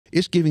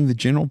It's giving the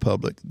general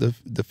public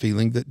the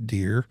feeling that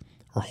deer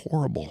are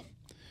horrible.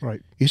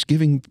 Right. It's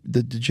giving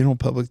the general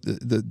public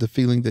the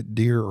feeling that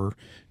deer are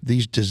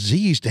these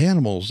diseased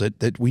animals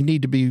that we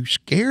need to be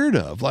scared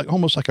of, like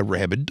almost like a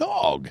rabid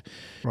dog.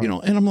 Right. You know,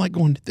 and I'm like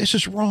going, this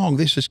is wrong.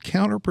 This is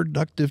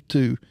counterproductive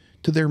to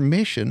their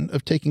mission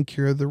of taking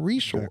care of the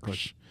resource.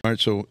 Exactly. All right,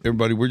 so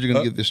everybody, we're just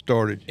going to get this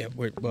started. Yeah,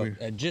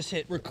 I just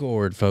hit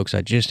record, folks.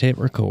 I just hit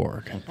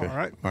record. Okay.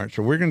 All right,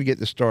 so we're going to get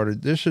this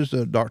started. This is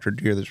Dr.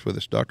 Deer that's with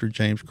us, Dr.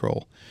 James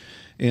Kroll,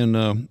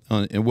 and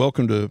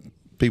welcome to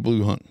People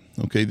Who Hunt.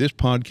 Okay, this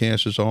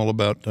podcast is all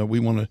about we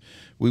want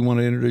to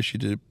introduce you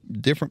to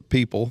different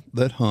people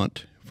that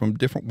hunt from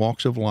different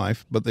walks of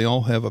life, but they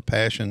all have a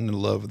passion and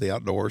love of the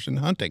outdoors and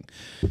hunting.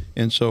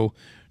 And so,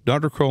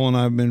 Dr. Kroll and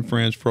I have been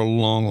friends for a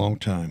long, long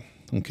time.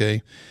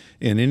 Okay.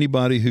 And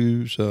anybody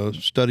who's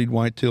studied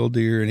whitetail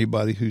deer,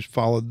 anybody who's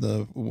followed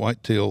the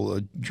whitetail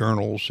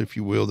journals, if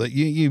you will, that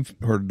you've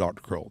heard of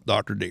Dr. Kroll,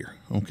 Dr. Deer.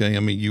 Okay, I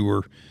mean you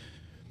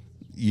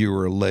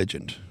were a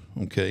legend.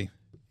 Okay,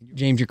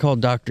 James, you're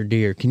called Dr.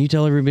 Deer. Can you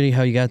tell everybody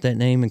how you got that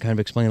name and kind of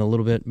explain a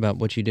little bit about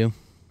what you do?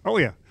 Oh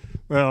yeah,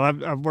 well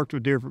I've worked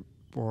with deer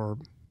for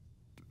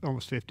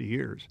almost 50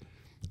 years,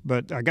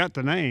 but I got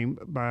the name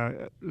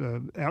by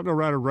outdoor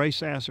writer Ray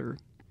Sasser.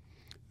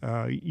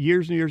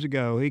 Years and years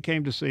ago, he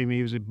came to see me.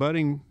 He was a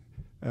budding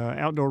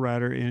outdoor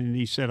writer, and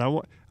he said, I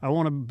want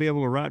to be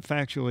able to write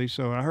factually,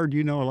 so I heard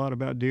you know a lot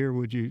about deer.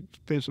 Would you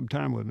spend some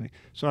time with me?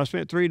 So I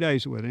spent 3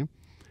 days with him.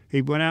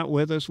 He went out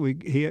with us.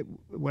 He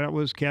went out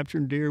with us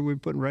capturing deer. We were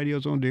putting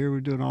radios on deer. We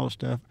were doing all this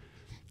stuff.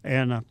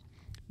 And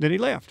then he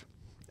left.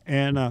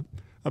 And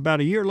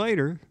about a year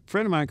later, a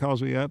friend of mine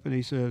calls me up, and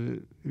he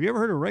said, have you ever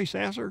heard of Ray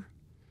Sasser?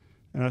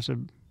 And I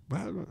said,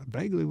 well,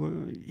 vaguely,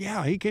 well,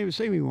 yeah, he came to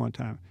see me one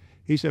time.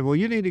 He said, well,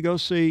 you need to go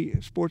see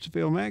Sports and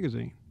Field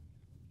magazine.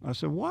 I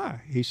said,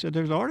 why? He said,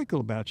 there's an article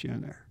about you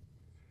in there.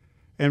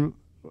 And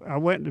I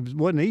went, it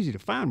wasn't easy to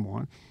find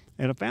one,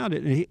 and I found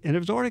it, and there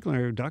was an article in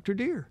there, Dr.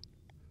 Deer.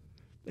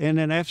 And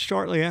then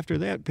shortly after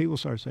that, people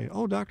started saying,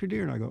 oh, Dr.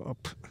 Deer. And I go,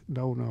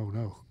 oh,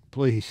 no,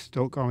 please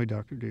don't call me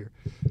Dr. Deer.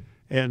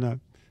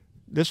 And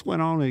this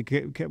went on, and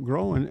it kept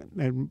growing.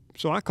 And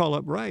so I called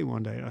up Ray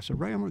one day, and I said,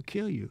 Ray, I'm going to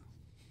kill you.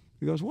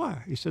 He goes,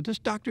 why? He said, this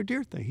Dr.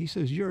 Deer thing. He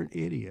says, you're an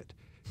idiot.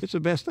 It's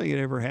the best thing that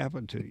ever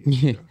happened to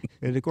you.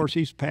 And of course,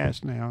 he's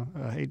passed now.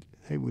 I hate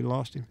we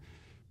lost him,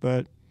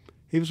 but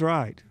he was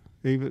right.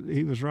 He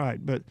was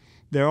right. But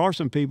there are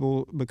some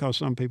people, because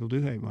some people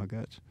do hate my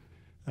guts.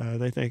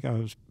 They think I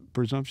was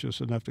presumptuous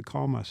enough to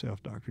call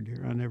myself Dr.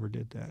 Deer. I never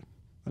did that.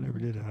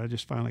 I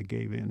just finally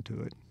gave in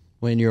to it.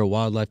 When you're a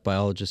wildlife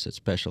biologist that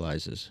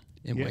specializes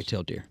in Yes,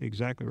 whitetail deer.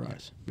 Exactly right.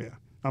 Yes. Yeah,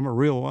 I'm a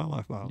real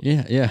wildlife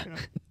biologist. Yeah.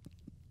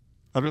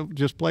 I don't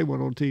just play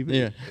one on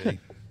TV. Yeah.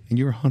 and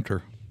you're a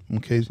hunter.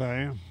 Okay, Yes, I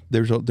am.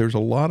 there's a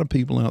lot of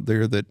people out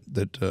there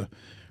that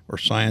are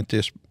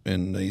scientists,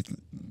 and they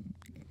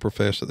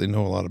profess that they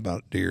know a lot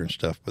about deer and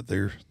stuff, but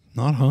they're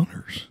not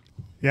hunters.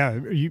 Yeah,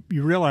 you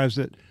realize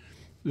that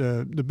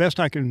the best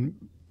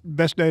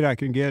data I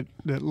can get,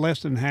 that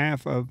less than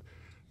half of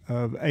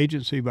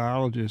agency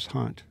biologists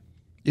hunt.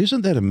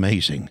 Isn't that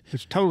amazing?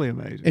 It's totally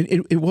amazing.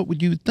 And what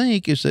would you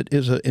think is that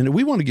and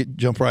we want to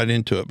jump right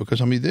into it, because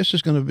I mean this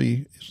is going to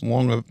be as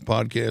long a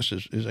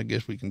podcast as I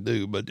guess we can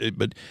do, but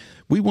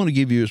we want to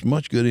give you as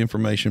much good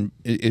information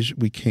as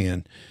we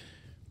can.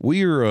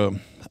 We've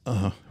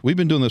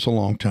been doing this a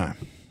long time,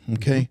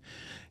 okay,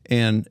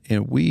 and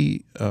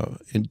we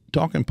and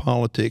talking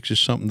politics is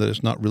something that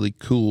is not really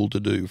cool to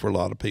do for a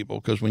lot of people,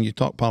 because when you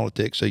talk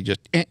politics, they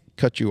just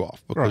cut you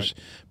off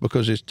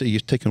because you're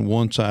taking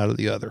one side or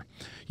the other.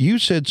 You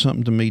said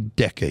something to me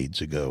decades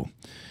ago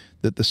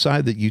that the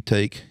side that you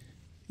take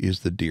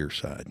is the deer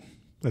side.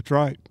 That's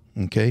right.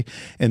 Okay.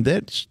 And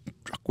that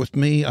struck with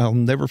me. I'll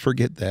never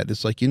forget that.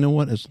 It's like, you know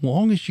what? As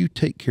long as you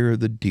take care of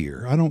the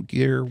deer, I don't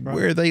care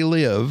where they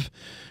live.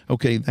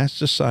 Okay. That's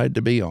the side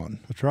to be on.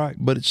 That's right.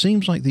 But it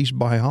seems like these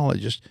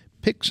biologists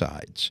pick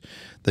sides.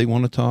 They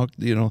want to talk,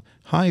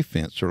 high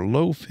fence or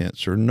low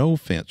fence or no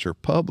fence or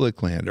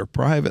public land or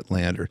private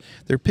land, or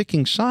they're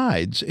picking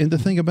sides. And the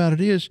thing about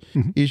it is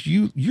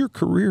your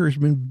career has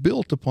been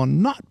built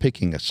upon not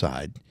picking a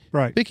side,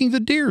 Right. picking the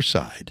deer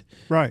side.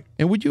 Right.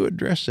 And would you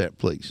address that,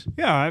 please?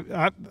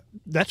 Yeah,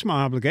 that's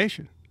my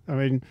obligation. I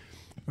mean,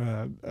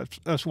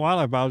 us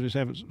wildlife biologists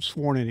haven't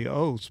sworn any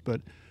oaths,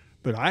 but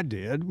I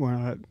did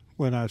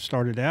when I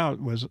started out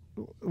was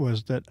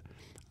that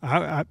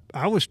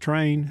I was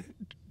trained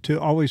to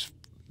always.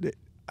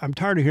 I'm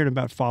tired of hearing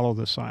about follow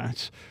the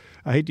science.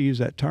 I hate to use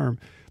that term,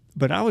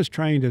 but I was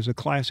trained as a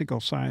classical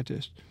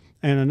scientist,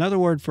 and another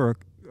word for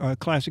a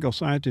classical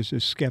scientist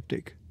is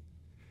skeptic.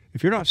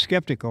 If you're not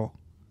skeptical,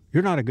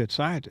 you're not a good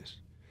scientist.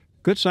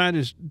 Good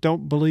scientists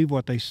don't believe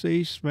what they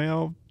see,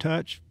 smell,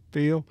 touch,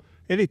 feel,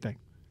 anything.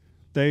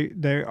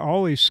 They're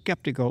always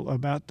skeptical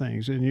about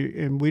things,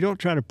 and we don't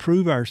try to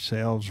prove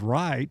ourselves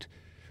right.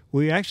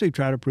 We actually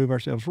try to prove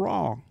ourselves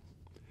wrong.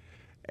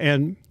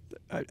 And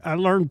I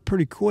learned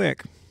pretty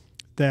quick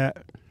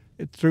that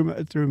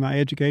through my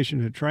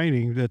education and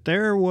training that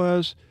there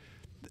was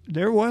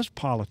there was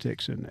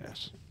politics in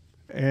this,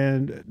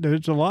 and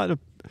there's a lot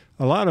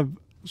of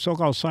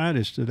so-called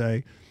scientists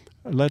today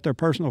let their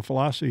personal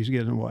philosophies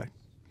get in the way.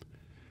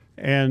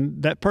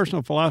 And that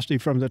personal philosophy,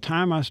 from the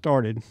time I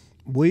started,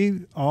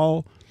 we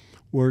all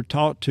were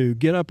taught to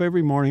get up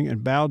every morning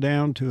and bow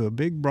down to a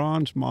big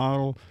bronze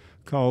model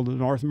called the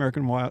North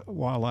American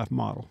Wildlife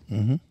Model,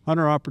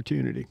 hunter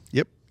opportunity.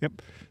 Yep.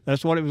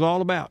 That's what it was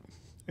all about.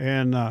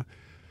 And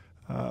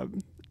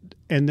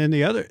then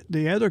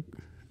the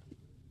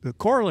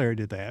corollary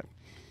to that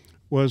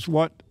was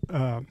what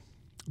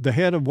the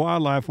head of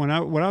wildlife, when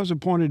I was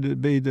appointed to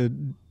be the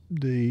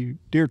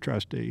deer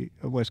trustee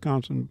of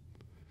Wisconsin,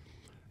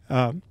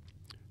 I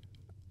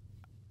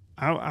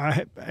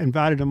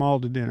invited them all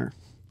to dinner.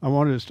 I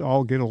wanted us to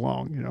all get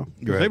along, you know.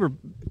 Right. They were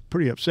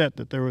pretty upset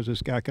that there was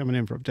this guy coming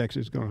in from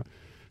Texas going to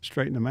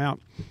straighten them out,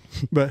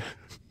 but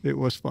it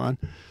was fun.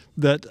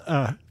 That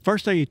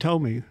first thing he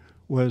told me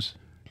was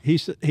he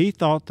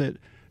thought that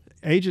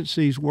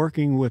agencies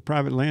working with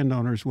private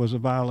landowners was a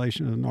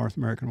violation of the North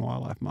American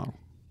Wildlife Model.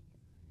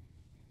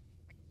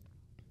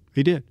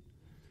 He did.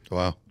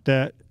 Wow.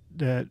 That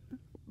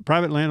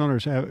private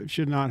landowners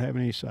should not have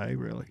any say,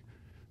 really.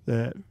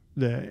 And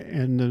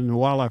then the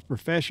wildlife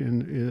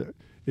profession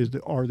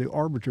are the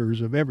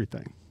arbiters of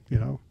everything. You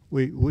know,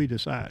 we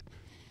decide.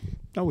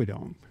 No, we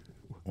don't.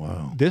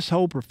 Wow. This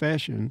whole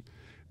profession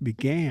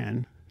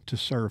began to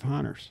serve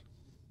hunters.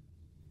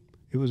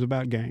 It was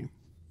about game.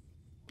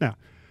 Now,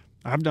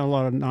 I've done a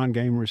lot of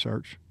non-game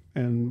research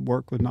and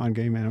work with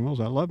non-game animals.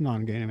 I love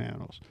non-game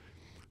animals,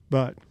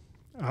 but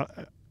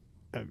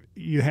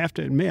you have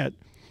to admit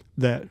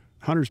that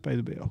hunters pay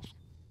the bills.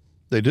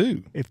 They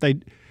do.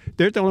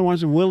 They're the only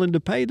ones that are willing to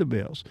pay the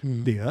bills.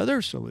 The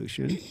other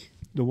solution,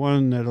 the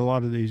one that a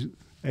lot of these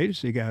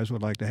agency guys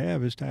would like to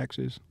have, is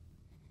taxes.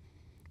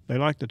 They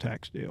like the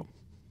tax deal.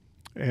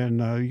 And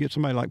you get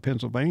somebody like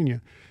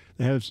Pennsylvania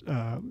that has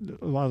a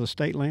lot of the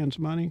state lands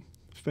money,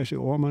 especially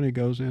oil money,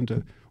 goes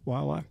into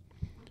wildlife.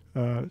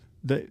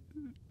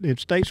 In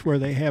states where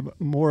they have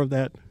more of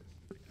that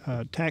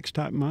tax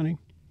type money,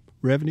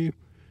 revenue,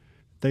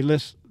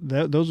 those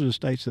are the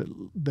states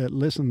that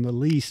listen the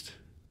least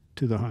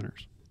to the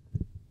hunters.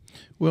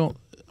 Well,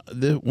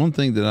 the one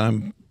thing that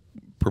I'm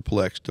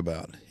perplexed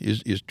about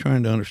is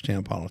trying to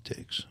understand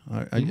politics.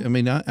 I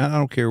mean, I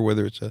don't care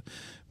whether it's a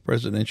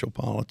presidential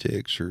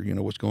politics or, you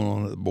know, what's going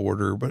on at the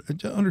border,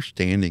 but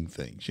understanding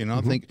things. You know,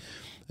 I think,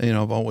 you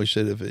know, I've always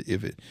said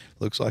if it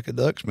looks like a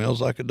duck, smells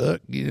like a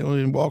duck, you know,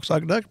 and walks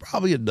like a duck,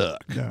 probably a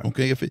duck. Yeah.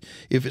 Okay, if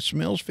it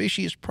smells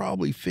fishy, it's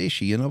probably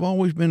fishy. And I've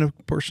always been a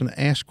person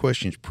to ask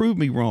questions. Prove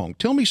me wrong.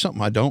 Tell me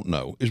something I don't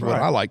know is what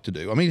I like to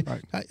do. I mean,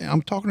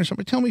 I'm talking to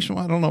somebody. Tell me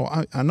something I don't know.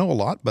 I know a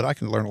lot, but I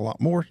can learn a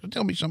lot more. So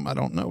tell me something I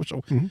don't know.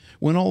 So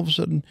when all of a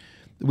sudden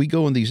we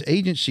go and these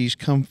agencies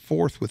come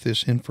forth with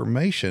this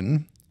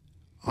information,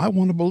 I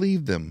want to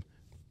believe them.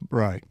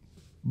 Right.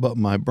 But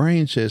my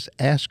brain says,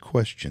 ask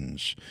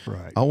questions.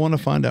 Right. I want to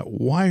find out,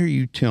 why are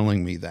you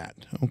telling me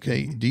that?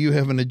 Okay, do you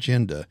have an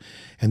agenda?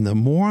 And the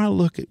more I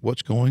look at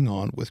what's going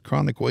on with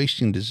chronic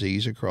wasting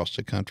disease across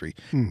the country,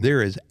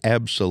 there is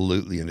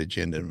absolutely an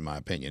agenda, in my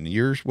opinion.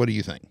 Yours, what do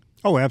you think?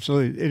 Oh,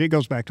 absolutely. It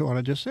goes back to what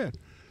I just said.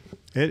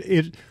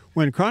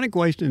 When chronic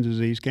wasting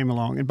disease came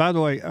along, and by the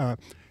way,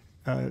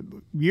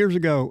 years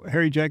ago,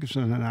 Harry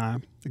Jacobson and I,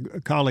 a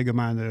colleague of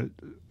mine that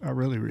I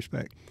really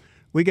respect,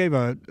 we gave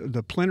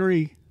the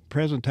plenary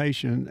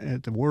presentation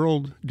at the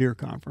World Deer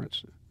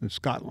Conference in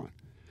Scotland.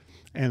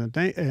 And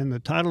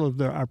the title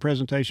of our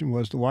presentation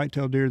was "The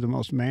Whitetail Deer, the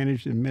Most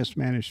Managed and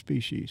Mismanaged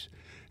Species."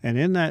 And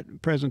in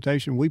that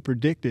presentation, we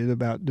predicted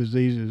about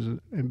diseases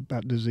and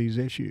about disease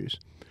issues.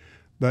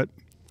 But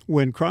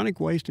when chronic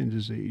wasting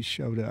disease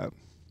showed up,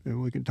 and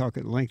we can talk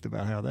at length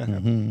about how that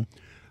happened,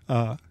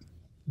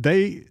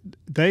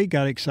 they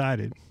got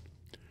excited,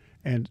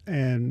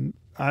 and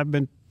I've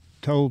been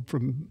told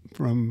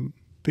from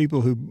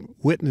people who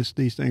witnessed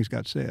these things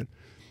got said,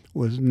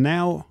 was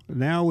now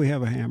we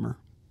have a hammer.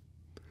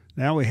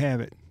 Now we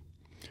have it.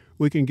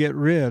 We can get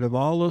rid of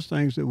all those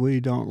things that we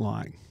don't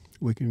like.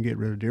 We can get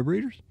rid of deer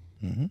breeders.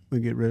 We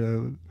can get rid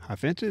of high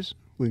fences.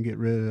 We can get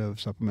rid of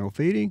supplemental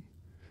feeding.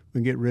 We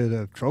can get rid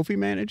of trophy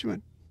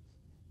management.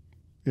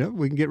 You know,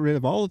 we can get rid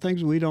of all the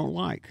things we don't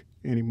like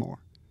anymore.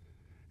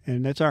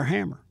 And that's our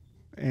hammer.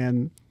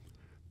 And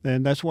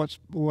that's what's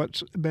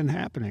been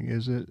happening,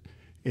 is that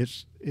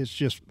it's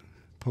just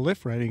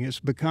proliferating. It's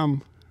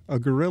become a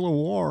guerrilla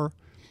war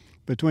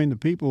between the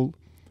people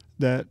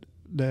that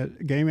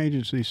game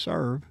agencies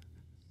serve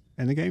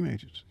and the game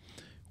agents.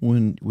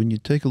 When you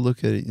take a look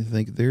at it, you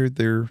think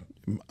they're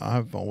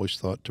I've always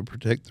thought to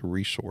protect the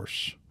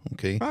resource.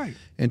 Okay. Right.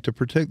 And to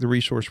protect the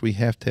resource, we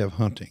have to have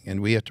hunting,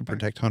 and we have to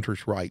protect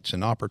hunters' rights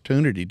and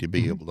opportunity to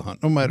be able to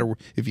hunt, no matter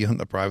if you hunt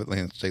in a private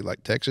land state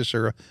like Texas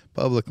or a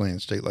public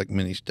land state like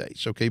many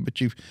states. Okay.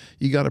 But you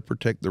got to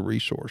protect the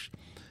resource.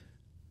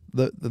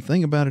 The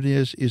thing about it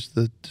is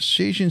the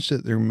decisions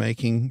that they're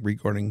making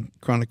regarding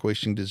chronic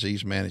wasting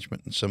disease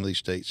management in some of these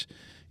states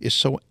is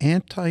so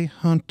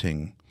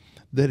anti-hunting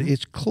that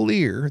it's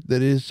clear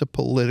that it's a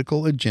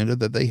political agenda,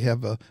 that they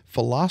have a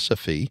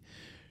philosophy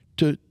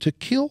to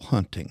kill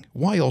hunting.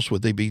 Why else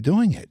would they be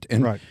doing it?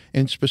 And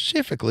and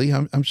specifically,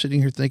 I'm sitting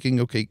here thinking,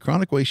 okay,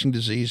 chronic wasting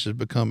disease has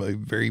become a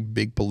very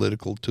big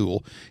political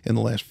tool in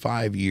the last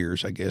 5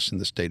 years, I guess, in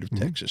the state of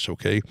Texas,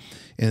 okay?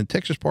 And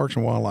Texas Parks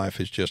and Wildlife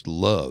has just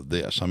loved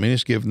this. I mean,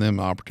 it's given them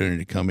an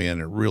opportunity to come in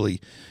and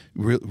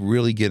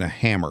really get a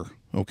hammer,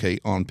 okay,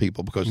 on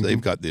people, because they've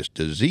got this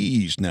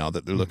disease now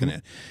that they're looking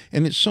at.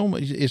 And it's so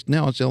much, it's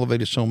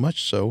elevated so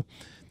much so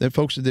that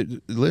folks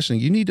that listening,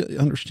 you need to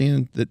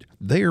understand that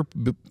they have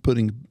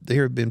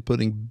been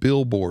putting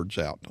billboards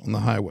out on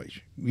the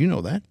highways. You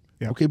know that.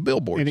 Yep. Okay,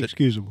 billboards.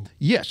 Inexcusable.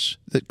 Yes,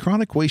 that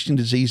chronic wasting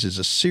disease is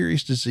a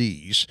serious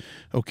disease,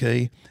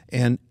 okay?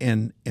 And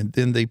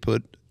then they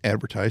put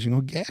advertising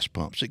on gas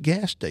pumps at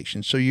gas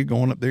stations. So you're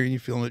going up there and you're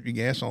filling up your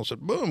gas, and all of a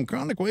sudden, boom,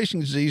 chronic wasting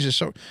disease is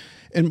so.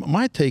 And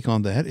my take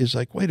on that is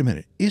like, wait a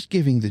minute, it's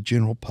giving the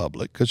general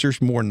public, because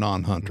there's more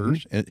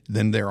non-hunters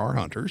than there are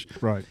hunters.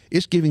 Right.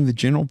 It's giving the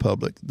general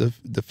public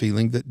the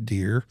feeling that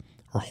deer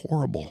are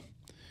horrible.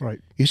 Right.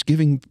 It's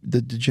giving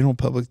the general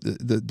public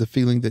the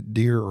feeling that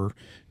deer are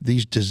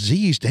these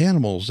diseased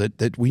animals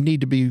that we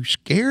need to be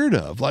scared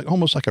of, like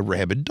almost like a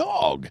rabid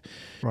dog,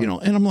 you know.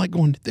 And I'm like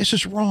going, this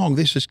is wrong.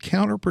 This is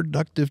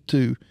counterproductive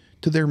to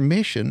their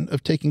mission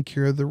of taking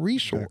care of the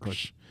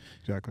resource.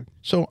 Exactly.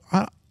 So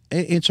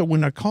so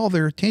when I call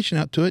their attention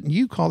out to it, and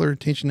you call their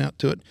attention out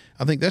to it,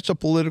 I think that's a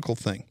political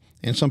thing.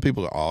 And some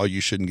people go, oh, you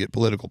shouldn't get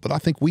political. But I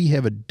think we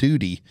have a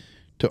duty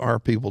to our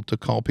people to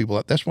call people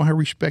out. That's why I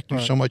respect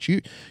you so much.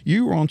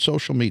 You are on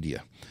social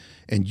media,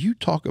 and you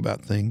talk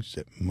about things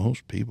that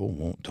most people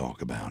won't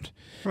talk about.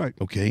 Right.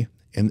 Okay.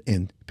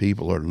 And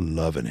people are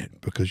loving it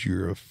because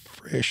you're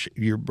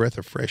a breath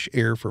of fresh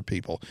air for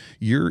people.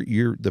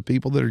 You're the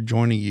people that are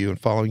joining you and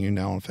following you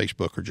now on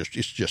Facebook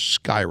it's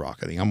just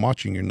skyrocketing. I'm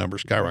watching your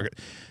numbers skyrocket.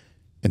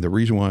 And the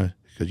reason why is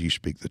because you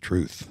speak the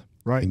truth.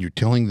 Right. And you're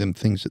telling them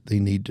things that they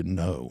need to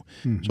know.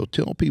 So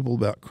tell people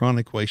about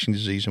chronic wasting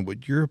disease and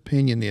what your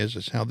opinion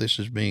is how this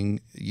is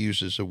being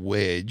used as a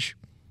wedge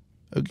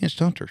against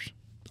hunters.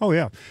 Oh,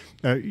 yeah.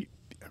 I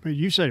mean,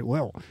 you said it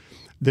well.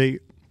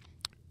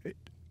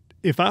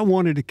 If I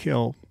wanted to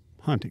kill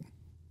hunting,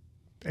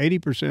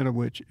 80% of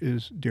which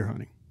is deer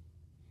hunting,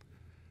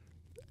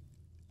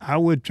 I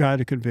would try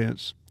to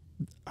convince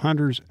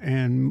hunters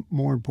and,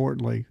 more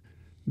importantly,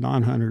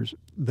 non-hunters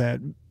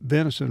that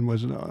venison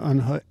was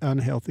an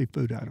unhealthy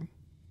food item.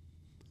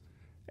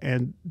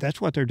 And that's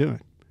what they're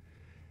doing.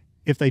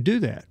 If they do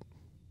that,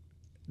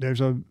 there's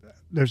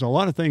a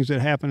lot of things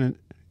that happen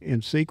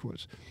in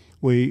sequence.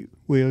 We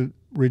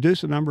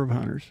reduce the number of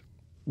hunters,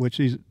 which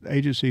these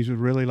agencies would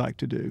really like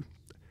to do,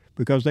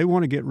 because they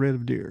want to get rid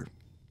of deer.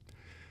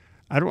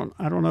 I don't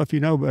know if you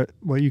know, but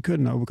well, you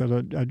couldn't know because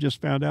I just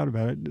found out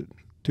about it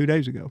 2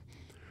 days ago.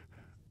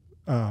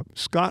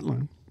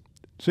 Scotland.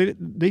 See,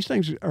 these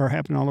things are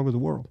happening all over the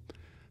world.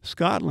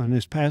 Scotland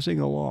is passing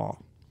a law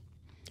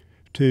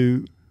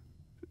to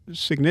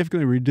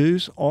significantly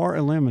reduce or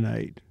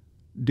eliminate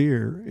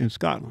deer in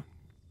Scotland.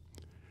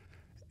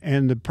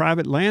 And the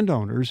private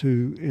landowners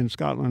who in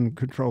Scotland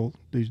control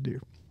these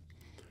deer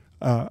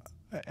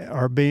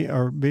are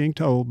being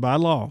told by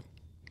law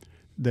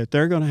that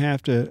they're going to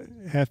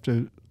have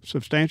to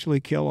substantially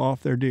kill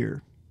off their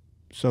deer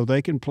so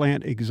they can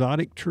plant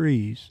exotic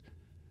trees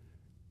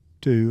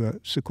to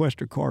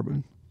sequester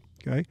carbon.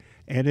 Okay,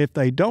 and if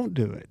they don't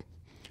do it,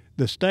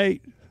 the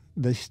state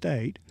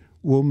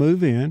will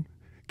move in,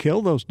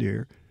 kill those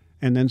deer,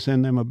 and then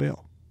send them a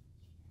bill.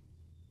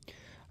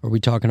 Are we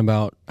talking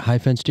about high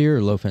fence deer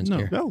or low fence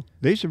deer? No,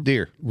 these are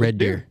deer, red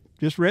deer,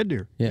 just red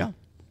deer. Yeah,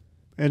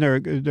 and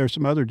there's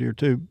some other deer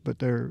too, but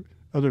they're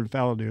other than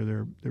fallow deer.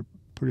 They're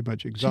pretty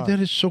much exotic. See,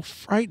 that is so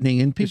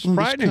frightening, and people in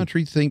this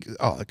country think,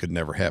 oh, that could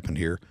never happen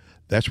here.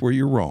 That's where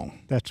you're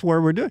wrong. That's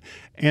where we're doing.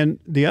 And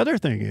the other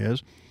thing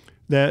is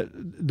that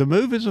the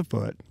move is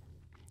afoot,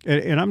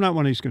 and I'm not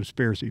one of these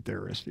conspiracy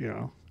theorists, you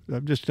know.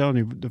 I'm just telling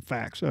you the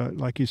facts.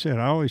 Like you said,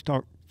 I always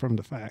talk from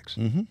the facts.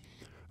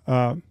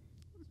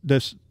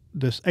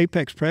 This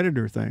apex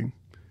predator thing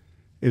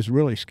is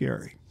really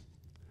scary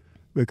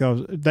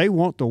because they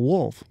want the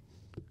wolf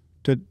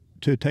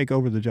to take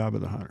over the job of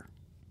the hunter.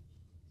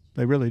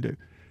 They really do.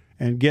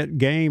 And get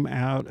game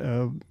out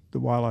of the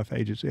wildlife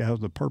agency, out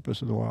of the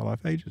purpose of the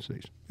wildlife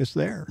agencies. It's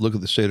there. Look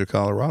at the state of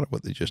Colorado,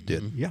 what they just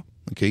did. Yeah.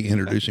 Okay,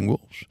 introducing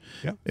wolves.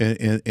 Yeah.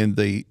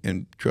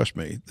 And trust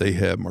me, they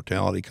have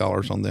mortality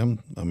collars on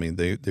them. I mean,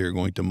 they're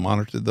going to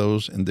monitor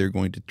those, and they're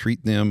going to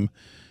treat them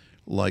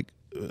like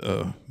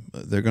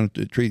they're going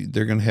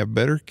to have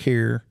better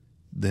care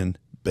than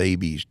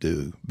babies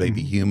do,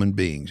 baby human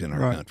beings in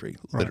our country,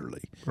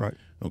 literally. Right.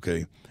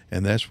 Okay,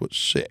 and that's what's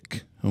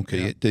sick.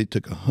 Okay, it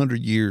took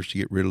 100 years to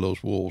get rid of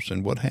those wolves,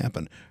 and what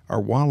happened? Our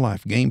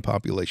wildlife game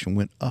population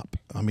went up.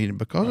 I mean,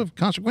 because of,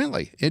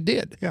 consequently, it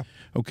did. Yeah.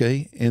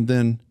 Okay, and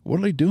then what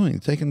are they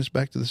doing? Taking us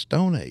back to the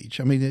Stone Age.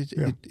 I mean,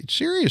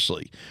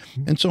 seriously.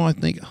 And so I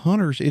think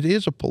hunters, it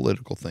is a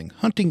political thing.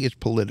 Hunting is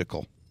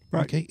political.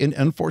 Right. Okay, and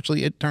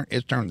unfortunately,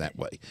 it's turned that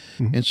way.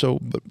 And so,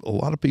 but a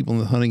lot of people in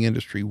the hunting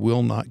industry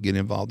will not get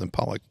involved in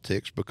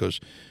politics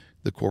because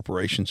the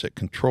corporations that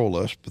control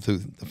us through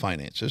the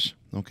finances,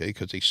 okay,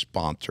 because they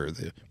sponsor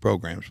the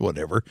programs,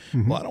 whatever.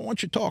 Well, I don't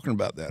want you talking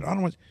about that.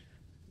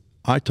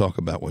 I talk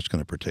about what's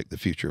going to protect the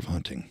future of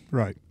hunting.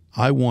 Right.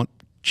 I want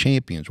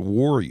champions,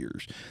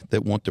 warriors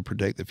that want to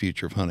protect the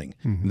future of hunting.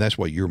 And that's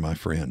why you're my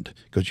friend,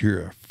 because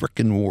you're a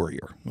freaking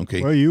warrior.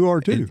 Okay. Well, you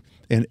are too.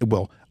 And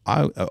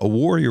a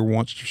warrior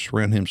wants to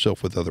surround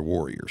himself with other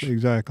warriors.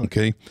 Exactly.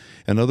 Okay.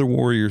 And other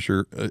warriors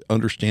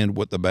understand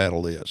what the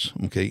battle is.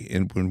 Okay.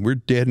 And when we're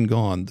dead and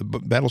gone, the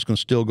battle's going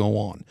to still go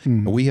on.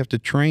 And we have to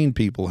train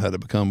people how to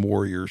become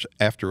warriors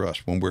after us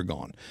when we're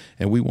gone.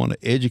 And we want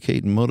to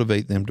educate and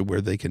motivate them to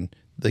where they can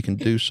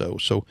do so.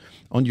 So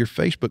on your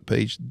Facebook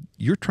page,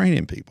 you're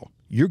training people.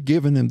 You're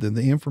giving them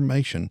the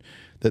information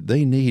that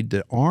they need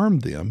to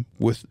arm them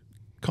with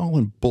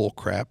calling bull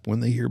crap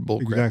when they hear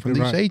bull crap from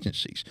these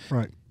agencies.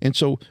 Right. And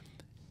so,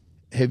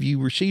 have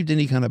you received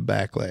any kind of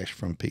backlash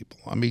from people?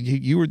 I mean,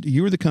 you were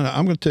the kind of,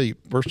 I'm going to tell you,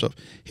 first off,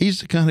 he's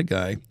the kind of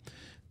guy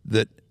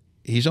that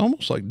he's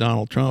almost like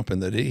Donald Trump in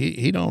that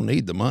he don't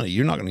need the money.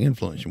 You're not going to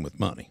influence him with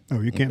money.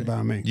 Oh, you can't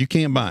buy me. You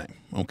can't buy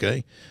him.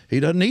 Okay. He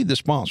doesn't need the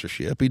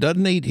sponsorship. He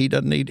doesn't need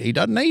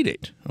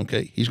it.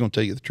 Okay. He's going to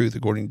tell you the truth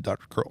according to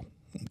Dr. Kroll.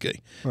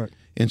 Okay. Right.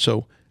 And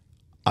so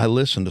I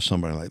listen to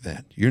somebody like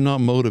that. You're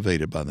not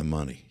motivated by the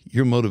money.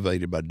 You're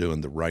motivated by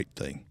doing the right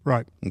thing.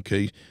 Right.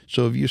 Okay.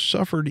 So have you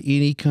suffered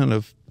any kind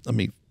of,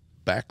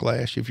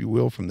 backlash, if you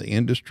will, from the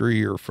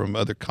industry or from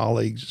other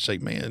colleagues that say,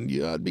 man,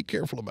 yeah, I'd be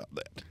careful about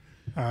that?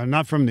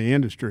 Not from the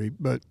industry,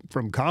 but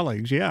from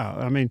colleagues, yeah.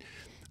 I mean,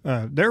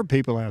 there are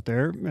people out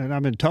there, and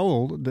I've been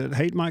told, that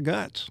hate my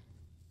guts.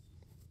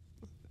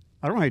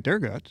 I don't hate their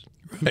guts.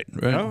 Right.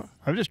 No,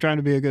 I'm just trying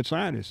to be a good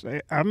scientist.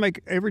 I make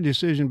every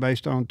decision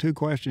based on two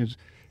questions.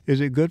 Is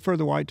it good for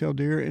the whitetail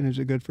deer, and is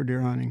it good for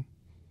deer hunting?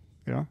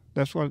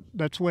 That's the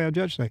way I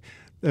judge things.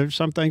 There's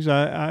some things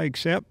I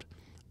accept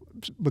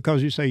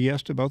because you say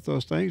yes to both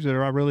those things that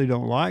I really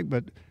don't like,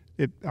 but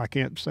I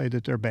can't say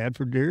that they're bad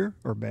for deer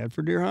or bad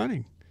for deer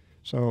hunting.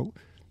 So,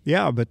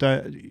 yeah, but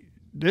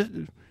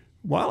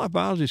wildlife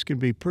biologists can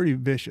be pretty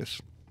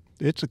vicious.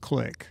 It's a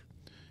clique.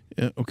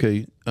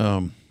 Okay.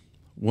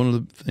 One of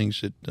the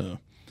things that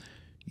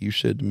you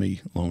said to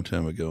me a long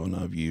time ago, and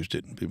I've used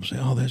it, and people say,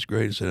 oh, that's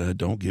great. I said,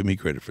 don't give me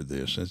credit for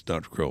this. That's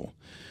Dr. Kroll.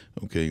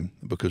 Okay,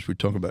 because we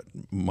talk about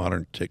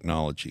modern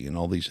technology and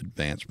all these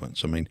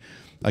advancements. I mean,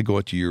 I go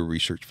out to your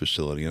research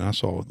facility, and I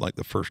saw like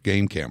the first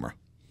game camera.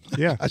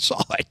 Yeah, I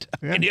saw it.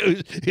 Yeah. And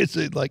it's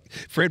like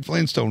Fred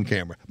Flintstone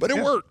camera, but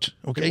it worked.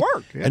 Okay, it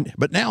worked. Yeah.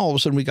 But now all of a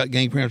sudden we got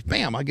game cameras.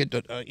 Bam! I get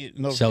to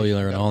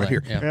cellular and all that.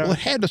 Here. Yeah. Well, it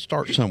had to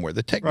start somewhere.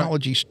 The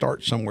technology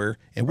starts somewhere,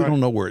 and we don't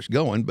know where it's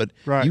going. But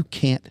you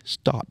can't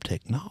stop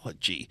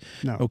technology.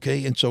 No.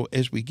 Okay, and so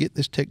as we get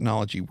this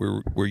technology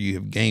where you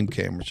have game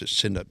cameras that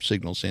send up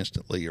signals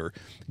instantly, or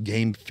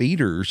game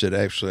feeders that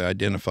actually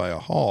identify a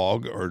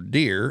hog or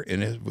deer,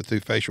 and through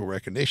facial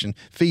recognition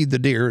feed the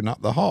deer,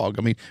 not the hog.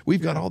 I mean,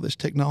 we've got all this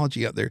technology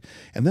out there,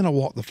 and then I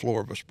walk the floor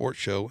of a sports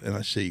show and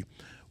I see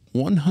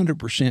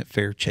 100%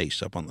 fair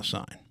chase up on the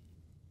sign.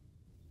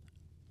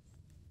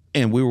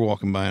 And we were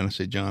walking by and I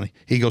said, Johnny,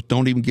 he goes,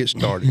 don't even get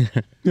started.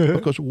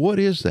 Because what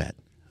is that?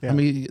 Yeah. I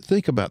mean,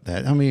 think about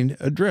that. I mean,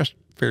 address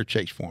fair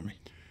chase for me.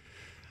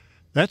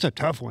 That's a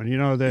tough one.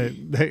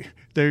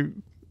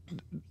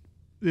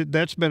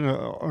 That's been an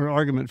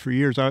argument for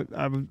years.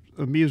 I was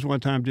amused one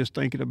time just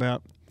thinking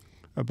about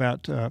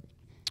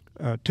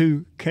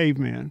two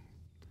cavemen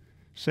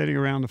sitting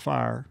around the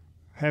fire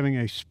having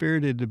a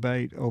spirited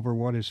debate over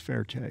what is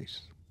fair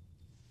chase.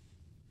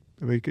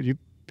 I mean, could you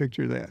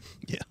picture that?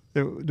 Yeah.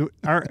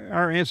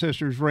 Our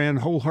ancestors ran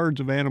whole herds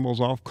of animals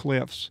off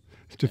cliffs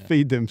to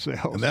feed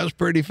themselves. And that was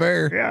pretty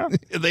fair. Yeah.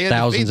 They had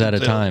thousands at a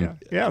time.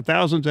 Yeah,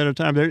 thousands at a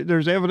time.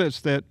 There's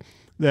evidence that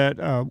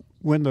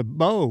when the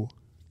bow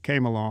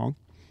came along,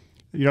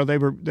 they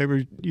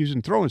were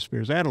using throwing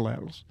spears,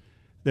 atlatls.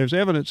 There's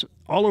evidence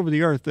all over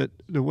the earth that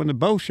when the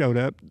bow showed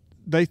up,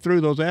 they threw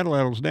those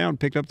atlatls down,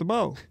 picked up the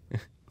bow.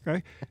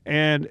 Okay,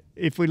 and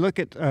if we look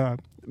at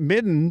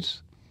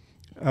middens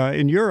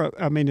in Europe,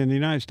 in the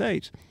United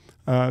States,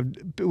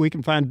 we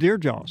can find deer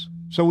jaws.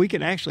 So we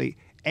can actually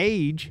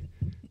find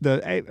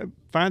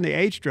the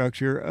age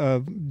structure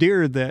of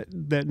deer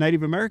that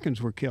Native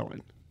Americans were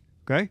killing.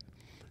 Okay,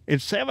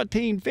 in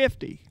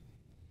 1750,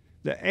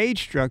 the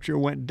age structure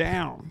went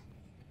down.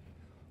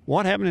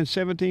 What happened in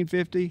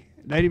 1750?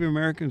 Native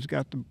Americans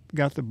got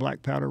the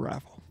black powder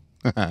rifle.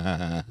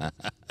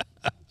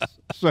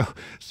 So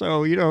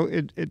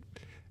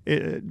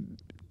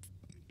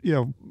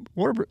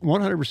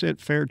 100%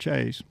 fair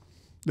chase.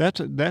 That's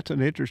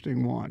an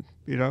interesting one.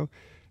 I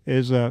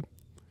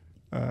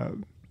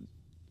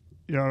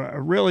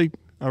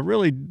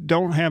really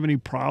don't have any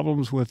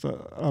problems with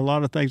a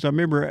lot of things. I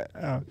remember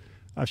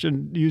I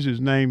shouldn't use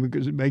his name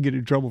because it may get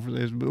in trouble for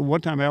this. But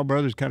one time Al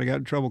Brothers kind of got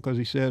in trouble because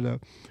he said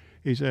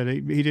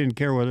he didn't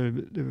care whether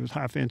it was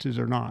high fences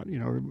or not.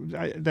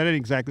 That ain't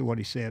exactly what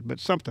he said, but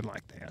something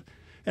like that.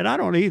 And I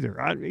don't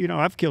either.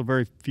 I've killed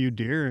very few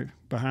deer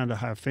behind a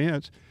high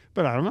fence,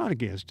 but I'm not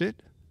against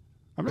it.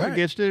 I'm not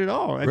against it at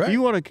all. If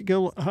you want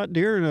to hunt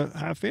deer in a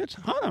high fence,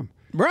 hunt them.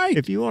 Right.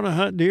 If you want to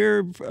hunt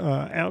deer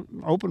out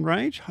open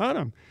range, hunt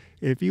them.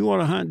 If you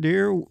want to hunt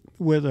deer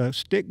with a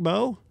stick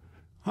bow,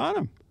 hunt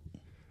them.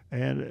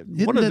 And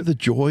isn't that the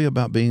joy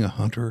about being a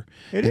hunter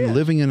and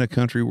living in a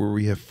country where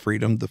we have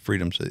freedom, the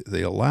freedoms that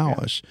they allow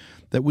us,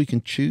 that we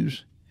can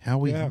choose how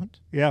we hunt?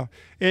 Yeah,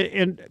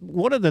 and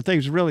one of the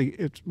things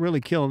it's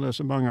really killing us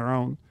among our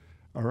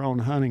own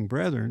hunting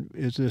brethren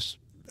is this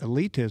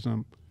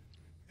elitism,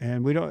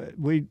 and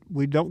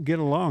we don't get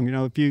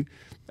along.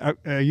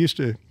 I used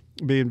to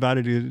be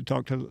invited to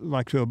talk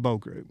to a bow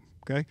group.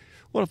 Okay,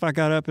 what if I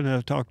got up and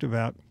I talked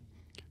about,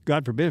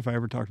 God forbid, if I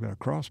ever talked about a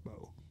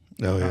crossbow?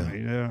 Oh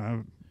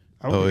yeah.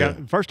 I mean,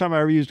 the first time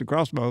I ever used a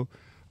crossbow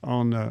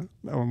on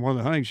one of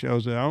the hunting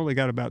shows, I only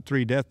got about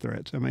 3 death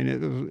threats. I mean,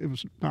 it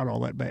was not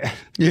all that bad.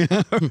 Yeah.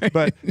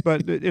 Right.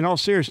 But in all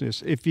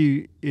seriousness, if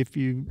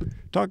you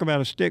talk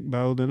about a stick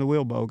bow, then the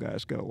wheel bow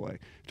guys go away.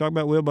 Talk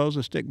about wheel bows,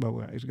 the stick bow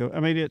guys go. I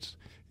mean, it's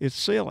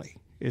silly.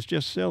 It's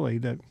just silly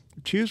that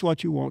choose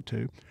what you want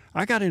to.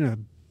 I got in a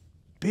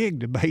big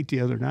debate the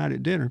other night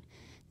at dinner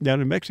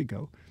down in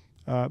Mexico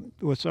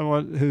with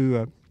someone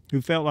who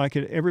felt like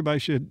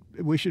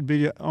we should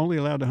be only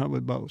allowed to hunt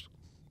with bows.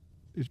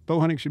 Bow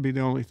hunting should be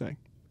the only thing.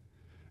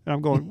 And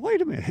I'm going,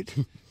 wait a minute.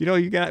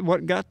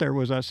 What got there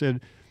was I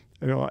said,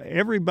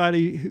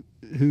 everybody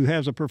who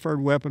has a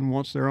preferred weapon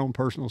wants their own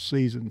personal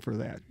season for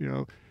that.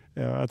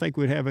 I think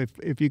we'd have,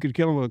 if you could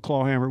kill them with a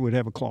claw hammer, we'd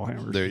have a claw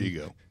hammer. There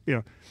you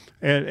go.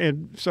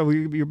 And so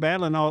you're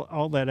battling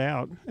all that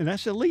out, and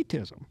that's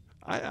elitism.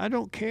 I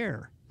don't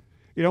care.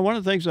 One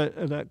of the things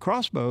that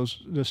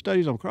crossbows, the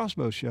studies on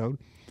crossbows showed,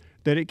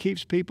 that it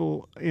keeps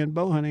people in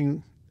bow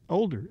hunting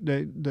older.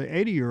 The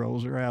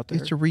 80-year-olds are out there.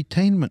 It's a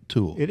retainment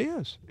tool. It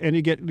is. And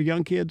you get the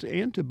young kids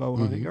into bow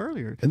hunting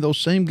earlier. And those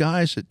same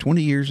guys that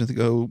 20 years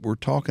ago were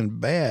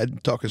talking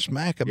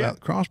smack about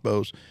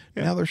crossbows,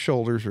 now their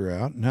shoulders are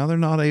out. Now they're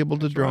not able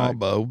to draw a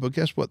bow. But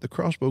guess what? The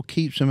crossbow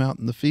keeps them out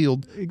in the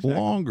field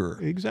longer.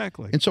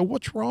 Exactly. And so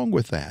what's wrong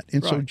with that?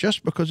 And so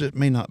just because it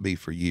may not be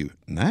for you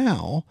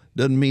now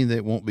doesn't mean that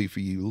it won't be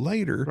for you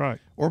later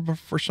or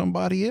for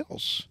somebody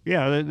else.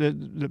 Yeah,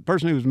 the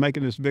person who was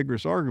making this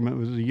vigorous argument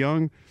was a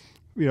young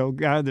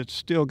guy that's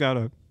still got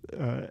a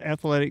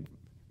athletic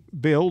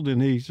build,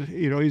 and he's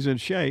in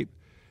shape.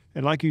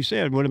 And like you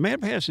said, when a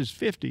man passes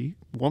 50,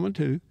 woman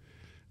too,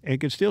 and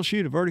can still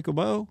shoot a vertical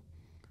bow,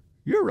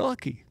 you're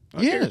lucky.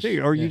 I guarantee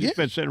you. Or you just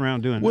been sitting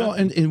around doing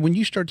nothing. And when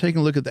you start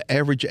taking a look at the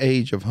average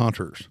age of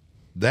hunters,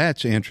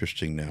 that's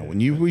interesting now. When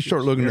we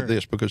start looking at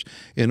this, because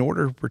in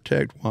order to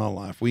protect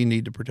wildlife, we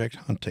need to protect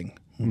hunting.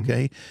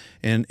 Okay,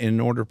 and in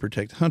order to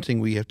protect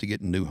hunting, we have to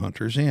get new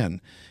hunters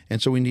in,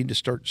 and so we need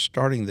to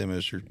starting them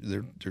as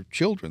their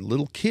children,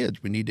 little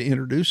kids. We need to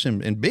introduce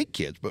them, and big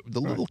kids, but the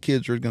little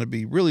kids are going to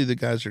be really the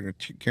guys that are going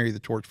to carry the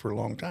torch for a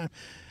long time.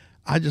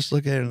 I just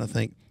look at it and I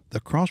think the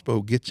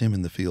crossbow gets him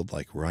in the field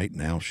like right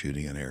now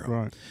shooting an arrow.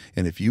 Right.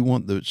 And if you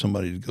want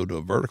somebody to go to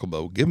a vertical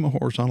bow, give them a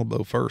horizontal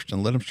bow first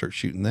and let them start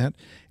shooting that,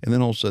 and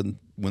then all of a sudden,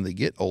 when they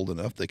get old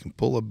enough, they can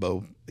pull a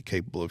bow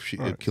capable of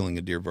killing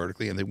a deer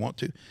vertically, and they want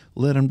to,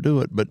 let them do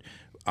it. But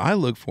I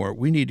look for it.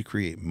 We need to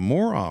create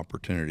more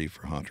opportunity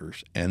for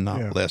hunters and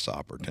not less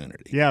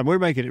opportunity. Yeah, we're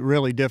making it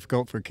really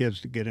difficult for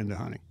kids to get into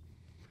hunting.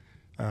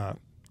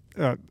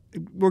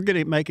 We're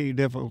making it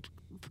difficult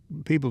for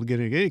people to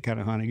get into any kind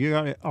of hunting. You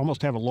got to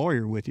almost have a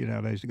lawyer with you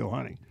nowadays to go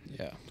hunting.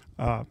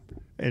 Yeah.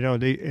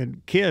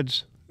 And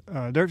kids,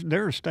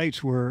 there are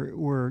states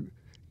where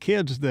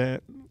kids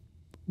that,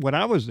 when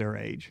I was their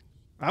age,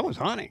 I was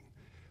hunting,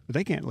 but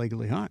they can't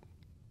legally hunt.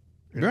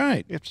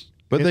 Right.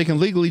 But they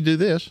can legally do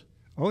this.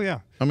 Oh,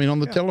 yeah. I mean, on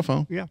the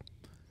telephone. Yeah.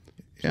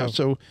 Yeah.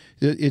 So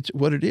it's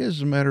what it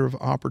is a matter of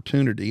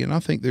opportunity. And I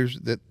think there's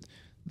that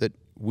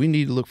we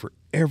need to look for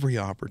every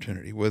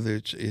opportunity, whether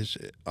it's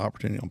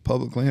opportunity on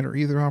public land or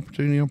either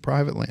opportunity on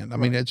private land. I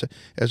mean,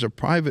 as a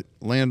private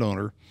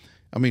landowner,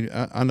 I mean,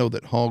 I know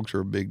that hogs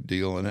are a big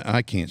deal, and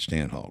I can't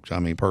stand hogs. I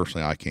mean,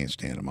 personally, I can't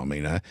stand them. I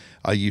mean, I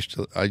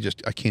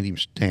can't even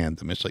stand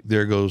them. It's like,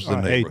 there goes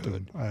the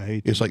neighborhood. I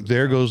hate them. It's like,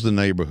 there goes the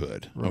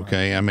neighborhood. Right.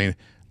 Okay. I mean,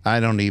 I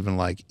don't even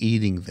like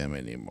eating them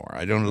anymore.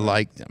 I don't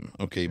like them.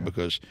 Okay. Yeah.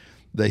 Because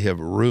they have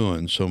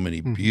ruined so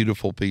many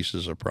beautiful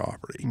pieces of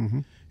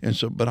property. And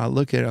so, but I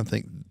look at it and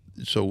think,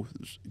 so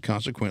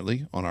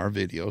consequently on our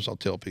videos, I'll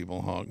tell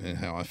people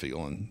how I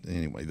feel. And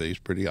anyway, it's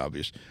pretty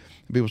obvious.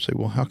 People say,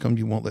 well, how come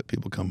you won't let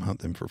people come hunt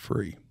them for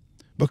free?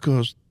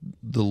 Because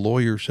the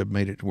lawyers have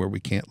made it to where we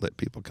can't let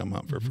people come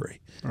hunt for free.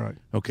 Right.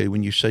 Okay,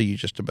 when you say you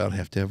just about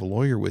have to have a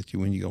lawyer with you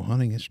when you go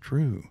hunting, it's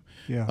true.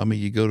 Yeah. I mean,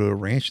 you go to a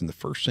ranch and the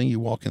first thing you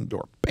walk in the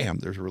door, bam,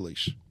 there's a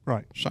release.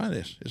 Right. Sign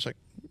this. It's like,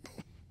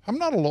 I'm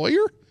not a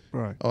lawyer.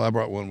 Right. Oh, I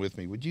brought one with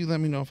me. Would you let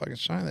me know if I can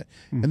sign that?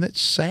 And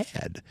that's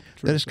sad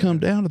that it's come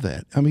down to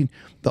that. I mean,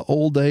 the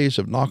old days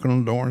of knocking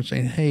on the door and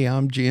saying, hey,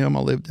 I'm Jim.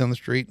 I live down the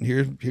street, and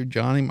here's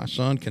Johnny, my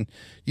son.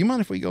 You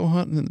mind if we go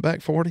hunting in the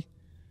back 40?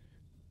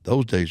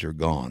 Those days are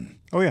gone.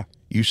 Oh, yeah.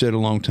 You said a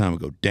long time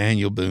ago,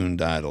 Daniel Boone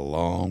died a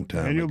long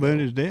time Daniel ago. Boone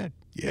is dead.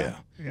 Yeah.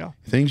 Yeah.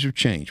 Things have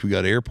changed. We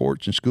got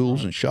airports and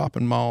schools and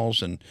shopping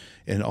malls and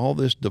all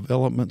this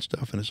development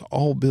stuff, and it's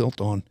all built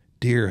on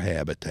deer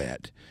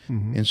habitat.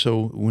 And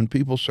so when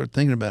people start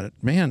thinking about it,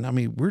 man, I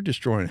mean, we're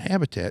destroying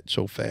habitat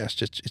so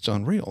fast, it's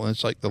unreal. And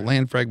it's like the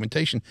land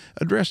fragmentation.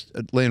 Address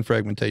land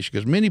fragmentation,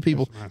 because many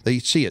people, they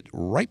see it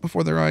right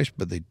before their eyes,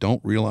 but they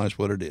don't realize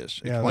what it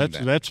is. Explain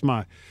that.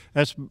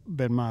 That's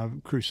been my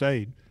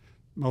crusade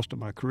most of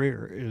my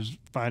career, is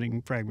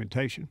fighting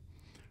fragmentation.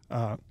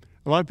 A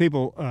lot of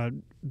people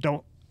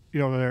don't, you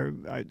know,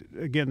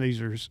 again,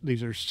 these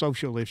are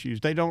social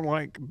issues. They don't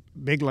like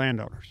big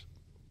landowners.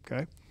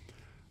 Okay.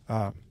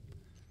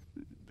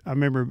 I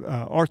remember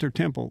Arthur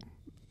Temple,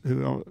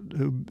 who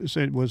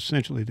was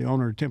essentially the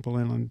owner of Temple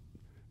Inland.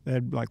 They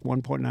had like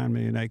 1.9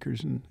 million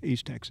acres in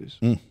East Texas.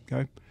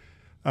 Okay,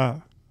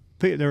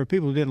 there were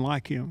people who didn't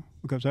like him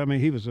because, I mean,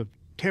 he was a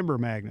timber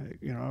magnate.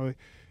 You know,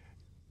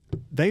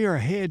 they are a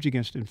hedge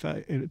against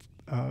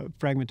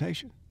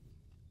fragmentation.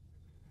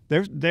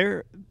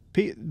 The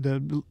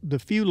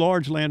few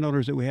large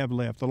landowners that we have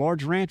left, the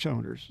large ranch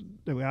owners.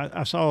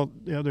 I saw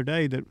the other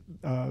day that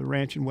a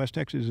ranch in West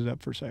Texas is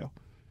up for sale.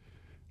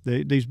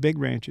 These big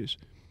ranches.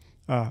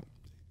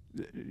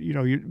 You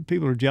know,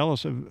 people are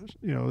jealous of,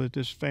 you know, that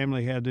this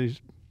family had these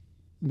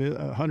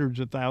hundreds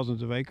of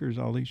thousands of acres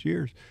all these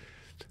years.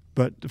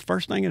 But the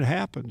first thing that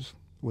happens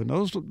when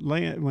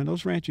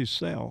those ranches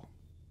sell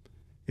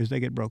is they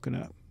get broken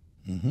up.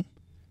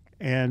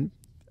 And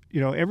you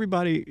know,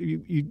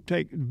 everybody, you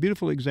take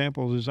beautiful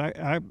examples.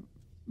 My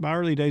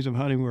early days of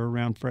hunting were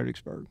around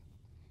Fredericksburg.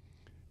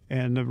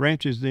 And the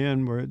ranches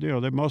then were, you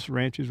know, most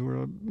ranches were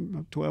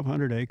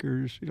 1,200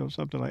 acres, you know,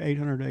 something like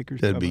 800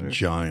 acres. That'd be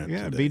giant.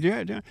 Yeah, it'd be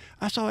giant.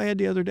 I saw an ad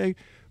the other day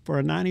for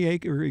a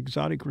 90-acre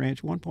exotic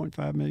ranch,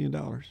 $1.5 million.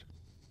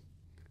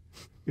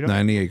 You know,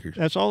 90 acres.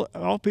 That's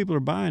all people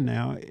are buying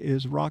now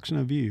is rocks and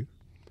a view.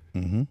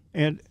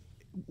 And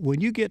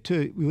when you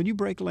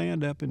break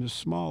land up into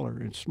smaller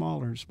and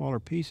smaller and smaller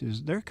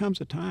pieces, there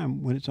comes a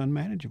time when it's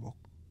unmanageable.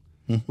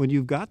 When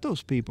you've got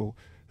those people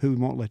who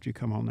won't let you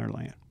come on their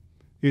land,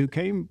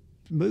 who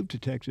moved to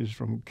Texas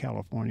from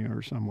California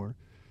or somewhere,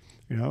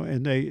 you know,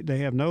 and they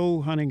have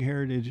no hunting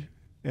heritage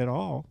at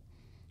all,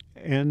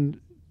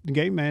 and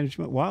game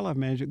management, wildlife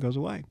management goes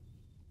away.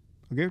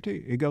 I guarantee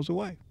you, it goes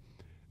away.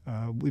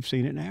 We've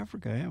seen it in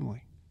Africa, haven't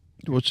we?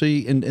 Well,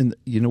 see, and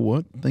you know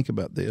what? Think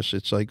about this.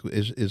 It's like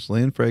as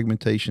land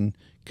fragmentation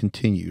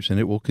continues, and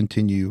it will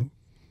continue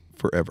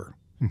forever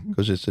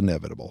because it's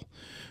inevitable.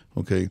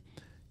 Okay,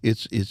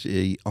 it's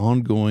a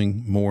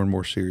ongoing, more and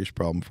more serious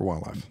problem for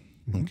wildlife.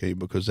 Okay,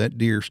 because that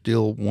deer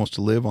still wants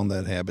to live on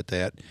that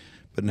habitat,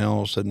 but now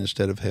all of a sudden,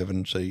 instead of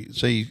having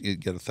say you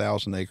got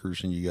 1,000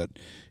 acres and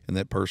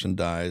that person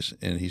dies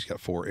and he's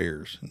got 4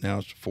 heirs. Now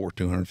it's 4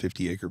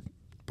 250-acre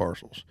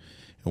parcels.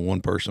 And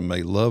one person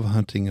may love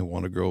hunting and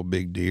want to grow a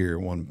big deer.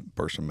 One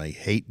person may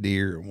hate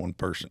deer. And one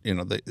person, you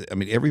know,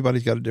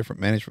 everybody's got a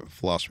different management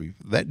philosophy.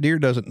 That deer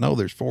doesn't know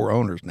there's 4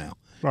 owners now.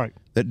 Right.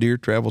 That deer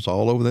travels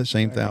all over that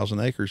same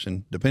 1,000 acres,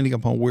 and depending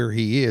upon where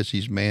he is,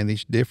 he's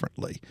managed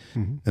differently.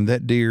 And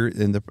that deer,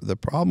 and the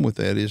problem with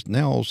that is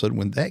now all of a sudden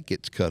when that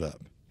gets cut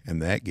up, and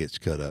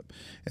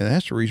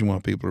that's the reason why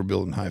people are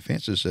building high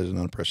fences at an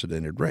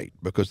unprecedented rate,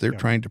 because they're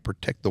trying to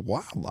protect the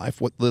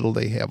wildlife, what little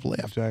they have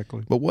left.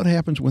 Exactly. But what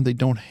happens when they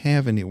don't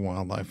have any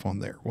wildlife on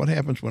there? What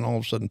happens when all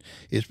of a sudden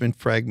it's been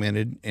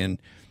fragmented and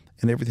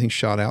everything's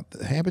shot out?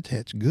 The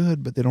habitat's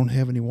good, but they don't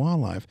have any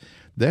wildlife.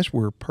 That's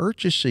where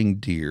purchasing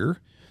deer,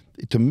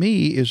 to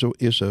me, is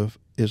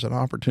an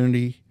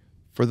opportunity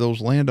for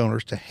those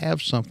landowners to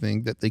have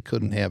something that they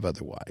couldn't have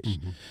otherwise.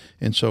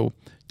 And so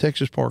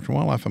Texas Parks and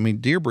Wildlife, I mean,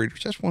 deer breeders,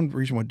 that's one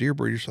reason why deer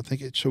breeders, I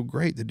think it's so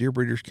great that deer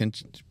breeders can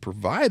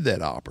provide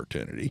that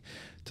opportunity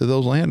to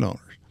those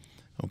landowners.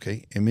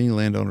 Okay, and many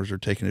landowners are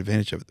taking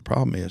advantage of it. The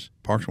problem is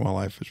Parks and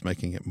Wildlife is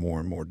making it more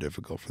and more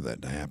difficult for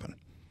that to happen.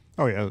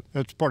 Oh yeah,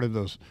 that's part of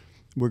those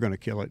we're going to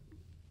kill it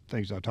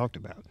things I talked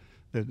about.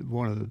 That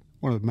one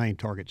of the main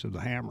targets of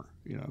the hammer.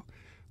 You know,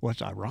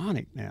 what's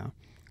ironic now,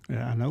 and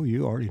I know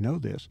you already know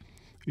this.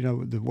 You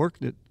know, the work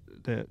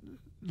that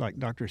like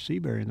Dr.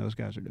 Seabury and those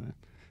guys are doing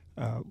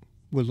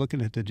was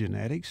looking at the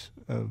genetics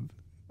of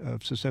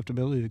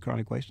susceptibility to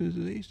chronic wasting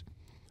disease.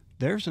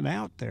 There's an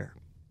out there.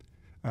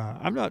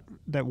 I'm not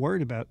that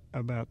worried about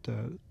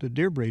the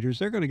deer breeders.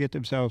 They're going to get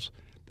themselves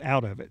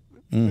out of it,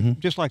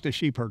 just like the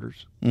sheep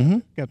herders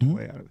got the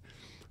way out of it.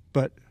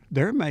 But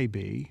there may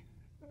be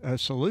a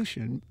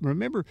solution.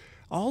 Remember,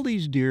 all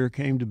these deer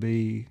came to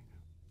be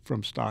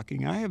from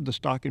stocking. I have the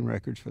stocking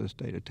records for the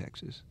state of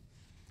Texas.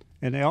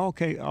 And all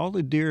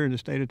the deer in the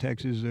state of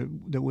Texas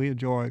that we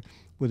enjoy,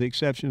 with the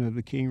exception of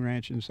the King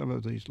Ranch and some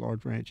of these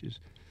large ranches,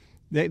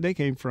 they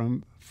came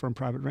from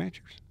private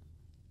ranchers.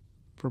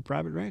 From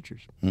private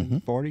ranchers,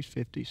 40s,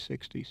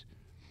 50s,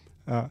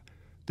 60s.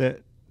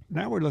 That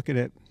now we're looking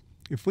at,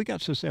 if we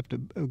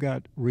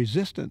got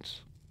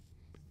resistance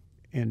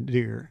in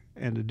deer,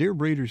 and the deer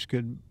breeders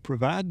could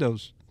provide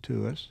those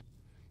to us,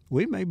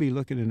 we may be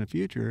looking in the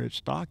future at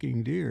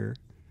stocking deer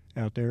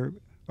out there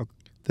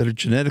that are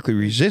genetically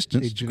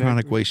resistant to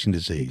chronic wasting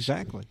disease.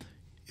 Exactly.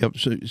 Yep.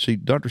 So, see,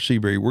 Dr.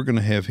 Seabury, we're going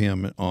to have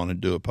him on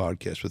and do a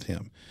podcast with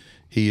him.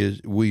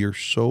 We are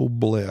so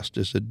blessed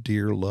as a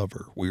deer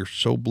lover. We are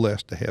so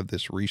blessed to have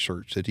this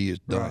research that he has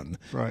done,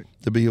 right.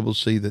 to be able to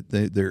see that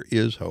there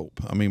is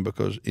hope. I mean,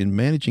 because in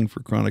managing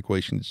for chronic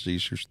wasting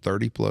disease, there's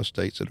 30 plus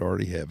states that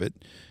already have it.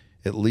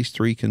 At least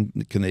 3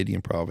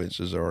 Canadian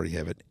provinces already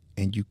have it.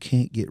 And you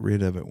can't get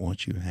rid of it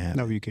once you have it.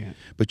 No, you can't.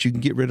 But you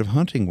can get rid of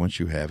hunting once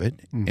you have it.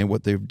 Mm-hmm. And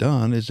what they've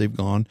done is they've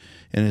gone,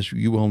 and as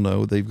you well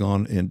know, they've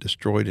gone and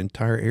destroyed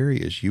entire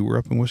areas. You were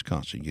up in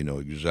Wisconsin. You know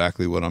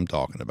exactly what I'm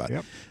talking about.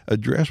 Yep.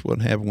 Address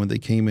what happened when they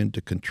came in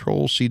to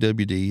control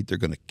CWD. They're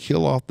going to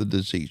kill off the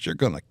disease. They're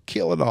going to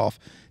kill it off.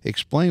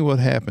 Explain what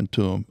happened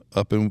to them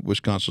up in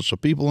Wisconsin so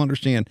people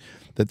understand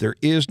that there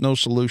is no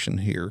solution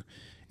here.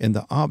 And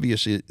the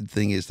obvious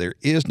thing is there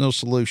is no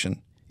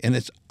solution. And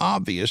it's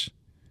obvious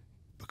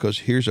because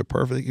here's a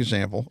perfect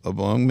example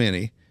among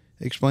many.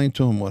 Explain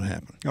to them what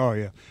happened. Oh,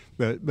 yeah.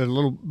 But a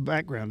little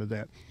background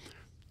to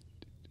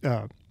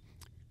that.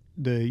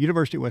 The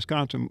University of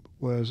Wisconsin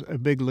was a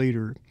big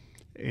leader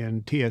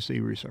in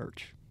TSE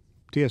research.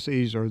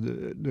 TSEs are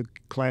the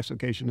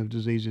classification of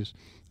diseases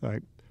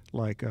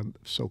like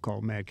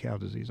so-called mad cow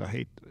disease. I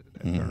hate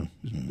that term.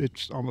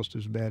 It's almost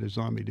as bad as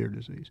zombie deer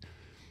disease.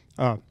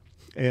 And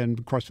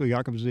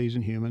Creutzfeldt-Jakob disease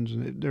in humans,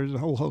 and there's a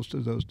whole host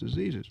of those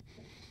diseases.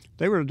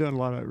 They were doing a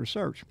lot of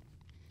research.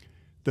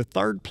 The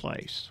third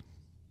place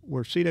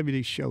where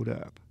CWD showed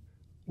up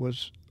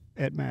was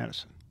at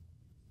Madison,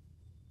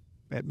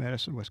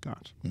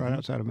 Wisconsin, right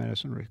outside of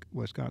Madison,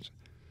 Wisconsin,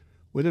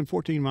 within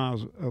 14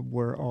 miles of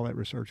where all that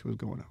research was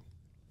going on.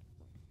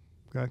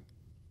 Okay?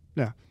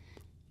 Now,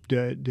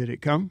 did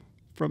it come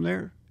from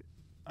there?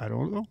 I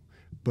don't know,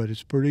 but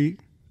it's pretty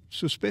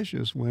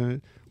suspicious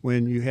when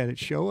you had it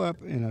show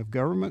up in a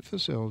government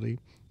facility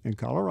in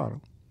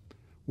Colorado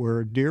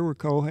where deer were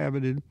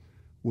cohabited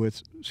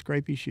with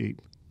scrapie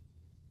sheep.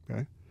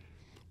 Okay,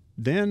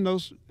 then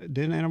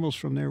animals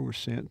from there were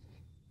sent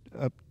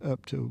up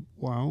to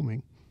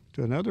Wyoming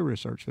to another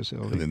research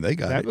facility. And then they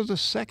got that it. was the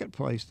second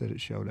place that it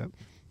showed up.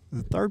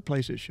 The third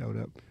place it showed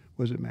up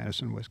was at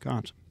Madison,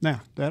 Wisconsin.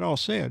 Now, that all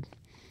said,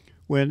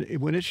 when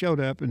it showed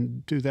up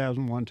in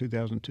 2001,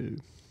 2002,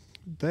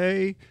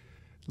 they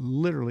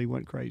literally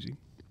went crazy,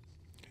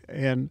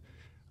 and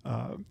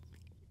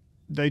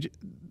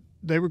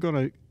they were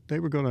going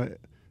to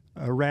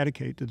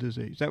eradicate the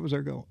disease. That was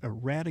their goal: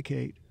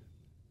 eradicate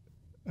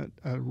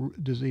a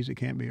disease that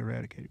can't be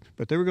eradicated.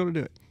 But they were going to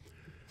do it.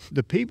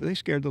 The people, they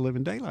scared the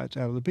living daylights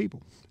out of the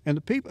people,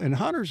 and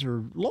hunters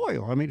are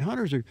loyal. I mean,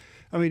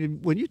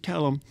 when you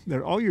tell them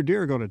that all your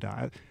deer are going to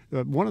die,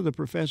 one of the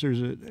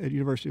professors at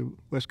University of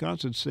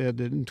Wisconsin said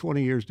that in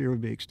 20 years deer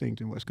would be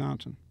extinct in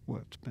Wisconsin.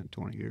 Well, it's been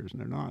 20 years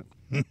and they're not.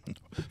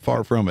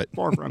 Far from it.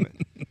 Far from it.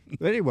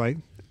 But anyway,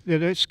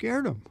 it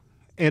scared them.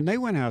 And they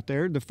went out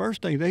there. The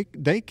first thing,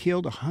 they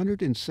killed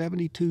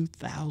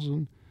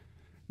 172,000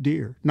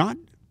 deer. Not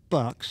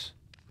bucks,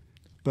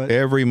 but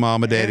every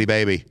mama, daddy,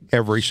 baby,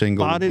 every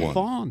single spotted one.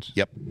 fawns.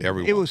 Yep,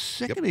 every one. It was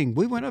sickening. Yep.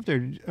 We went up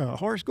there.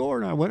 Horace Gore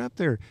and I went up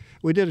there.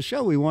 We did a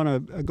show. We won a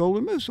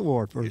Golden Moose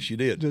Award for yes, you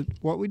did.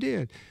 What we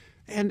did.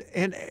 And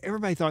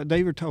everybody thought,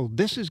 they were told,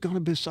 this is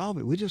going to solve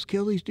it. We just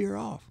kill these deer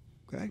off.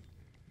 Okay?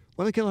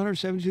 Well, they killed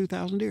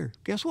 172,000 deer.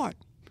 Guess what?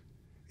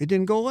 It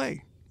didn't go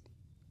away.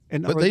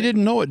 But they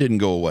didn't know it didn't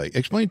go away.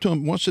 Explain to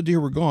them, once the deer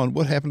were gone,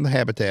 what happened to the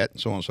habitat and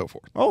so on and so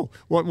forth. Oh,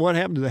 what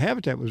happened to the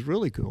habitat was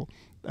really cool.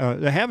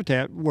 The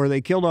habitat where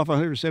they killed off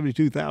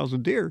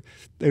 172,000 deer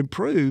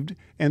improved,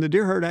 and the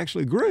deer herd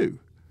actually grew.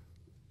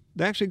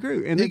 They actually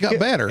grew. And they got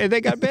better. And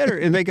they got better.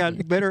 And they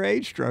got better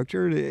age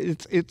structure.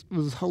 It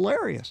was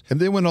hilarious. And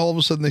then when all of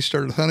a sudden they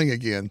started hunting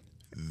again,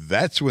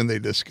 that's when they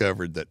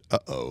discovered that,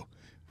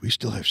 we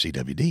still have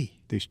CWD.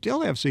 They still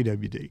have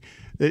CWD.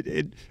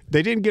 They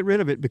didn't get rid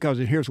of it because,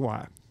 and here's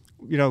why.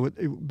 You know,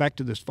 back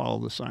to this follow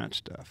the science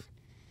stuff.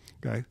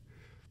 Okay,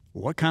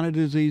 what kind of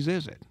disease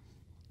is it?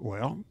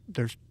 Well,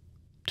 there's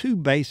two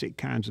basic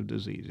kinds of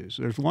diseases.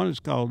 There's one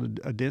that's called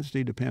a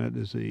density-dependent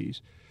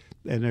disease,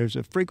 and there's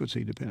a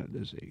frequency-dependent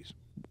disease.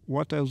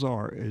 What those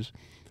are is,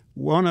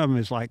 one of them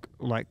is like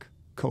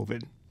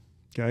COVID.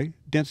 Okay,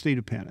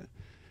 density-dependent.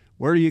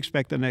 Where do you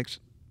expect the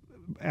next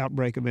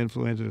outbreak of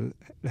influenza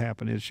to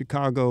happen? In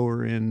Chicago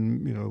or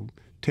in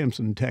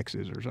Timpson,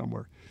 Texas, or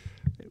somewhere.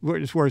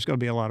 It's where it's going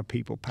to be a lot of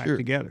people packed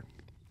together.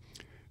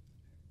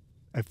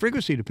 A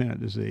frequency-dependent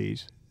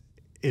disease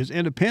is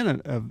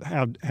independent of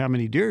how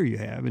many deer you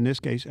have. In this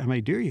case, how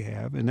many deer you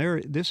have. And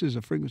this is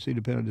a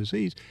frequency-dependent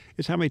disease.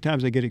 It's how many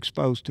times they get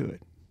exposed to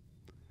it.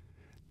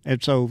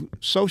 And so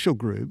social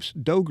groups,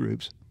 doe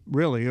groups,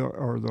 really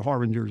are the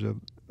harbingers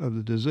of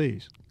the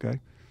disease. Okay.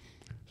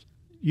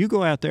 You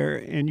go out there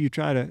and you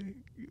try to,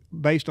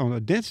 based on a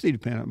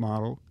density-dependent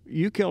model,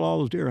 you kill all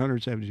those deer,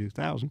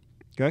 172,000.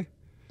 Okay.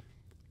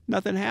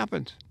 Nothing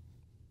happens.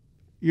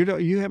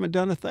 You haven't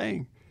done a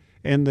thing.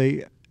 And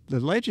the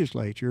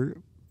legislature,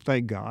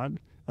 thank God,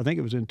 I think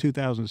it was in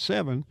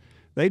 2007,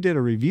 they did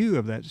a review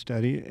of that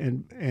study,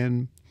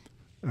 and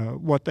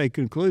what they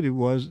concluded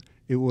was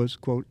it was,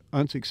 quote,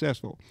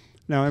 unsuccessful.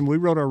 Now, and we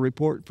wrote our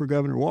report for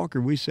Governor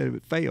Walker. We said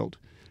it failed.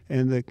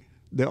 And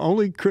the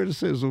only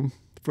criticism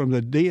from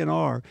the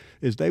DNR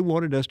is they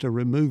wanted us to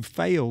remove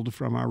failed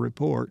from our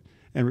report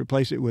and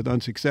replace it with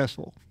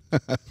unsuccessful.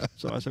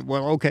 So I said,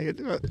 well, okay,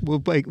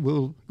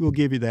 we'll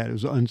give you that. It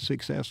was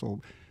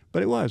unsuccessful.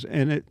 But it was.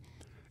 And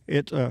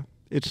the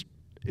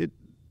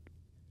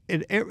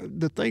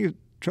thing that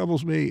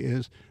troubles me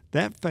is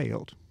that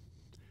failed.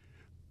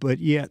 But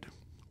yet,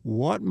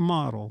 what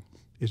model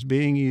is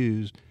being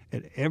used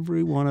at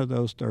every one of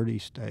those 30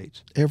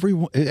 states?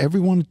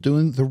 Everyone's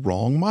doing the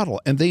wrong model,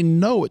 and they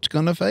know it's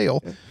going to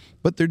fail,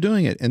 but they're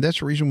doing it. And that's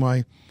the reason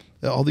why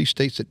all these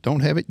states that don't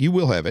have it, you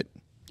will have it.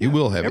 You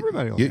will have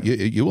everybody it. Will have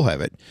it. You will have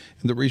it.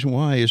 And the reason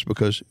why is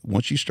because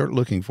once you start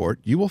looking for it,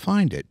 you will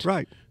find it.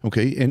 Right.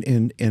 Okay.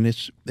 And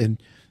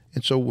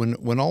so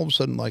when all of a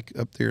sudden, like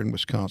up there in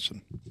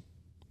Wisconsin,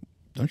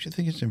 don't you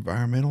think it's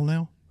environmental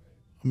now?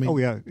 I mean, oh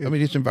yeah.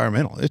 It's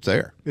environmental. It's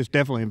there. It's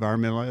definitely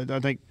environmental. I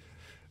think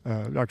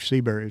Dr.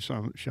 Seabury has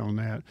shown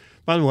that.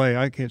 By the way,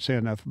 I can't say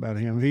enough about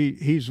him.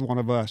 He's one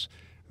of us.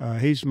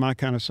 He's my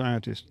kind of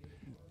scientist.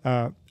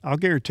 I'll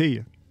guarantee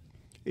you,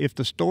 if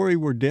the story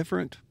were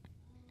different,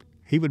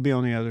 he would be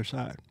on the other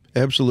side.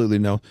 Absolutely.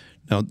 No.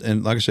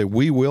 And like I said,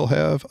 we will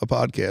have a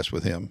podcast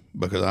with him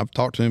because I've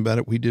talked to him about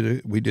it. We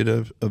did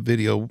a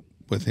video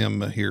with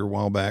him here a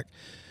while back,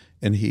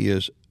 and he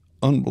is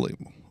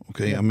unbelievable.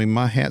 Okay. Yeah. I mean,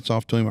 my hat's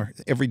off to him.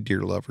 Every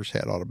deer lover's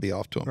hat ought to be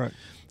off to him. Right.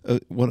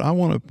 What I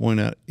want to point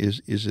out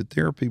is that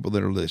there are people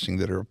that are listening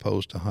that are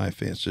opposed to high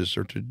fences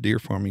or to deer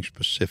farming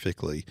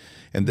specifically,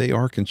 and they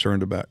are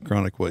concerned about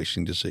chronic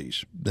wasting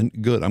disease. Then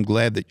good. I'm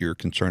glad that you're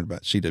concerned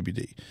about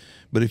CWD.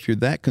 But if you're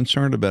that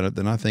concerned about it,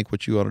 then I think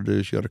what you ought to do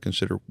is you ought to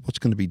consider what's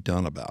going to be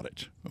done about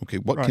it. Okay,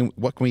 what can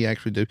we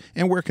actually do,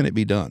 and where can it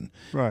be done?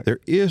 Right. There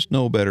is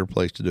no better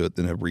place to do it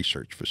than a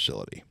research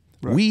facility.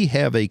 Right. We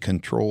have a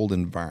controlled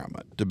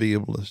environment to be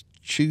able to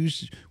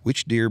choose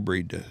which deer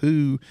breed to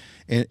who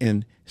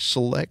and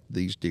select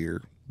these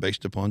deer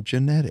based upon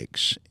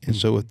genetics. And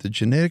so if the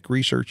genetic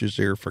research is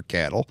there for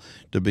cattle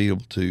to be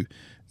able to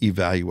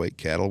evaluate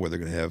cattle, where they're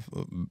going to have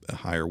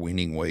higher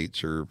weaning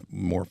weights or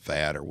more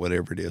fat or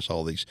whatever it is,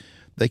 all these,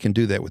 they can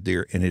do that with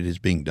deer, and it is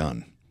being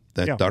done.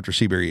 Dr.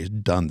 Seabury has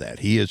done that.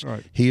 He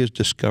has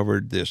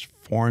discovered this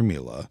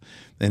formula,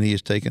 and he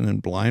has taken in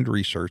blind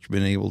research,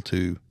 been able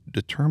to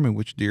determine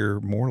which deer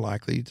are more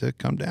likely to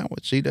come down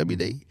with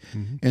CWD.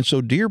 Mm-hmm. And so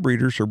deer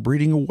breeders are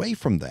breeding away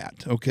from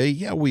that. Okay,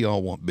 yeah, we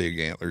all want big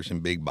antlers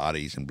and big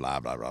bodies and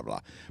blah, blah, blah, blah,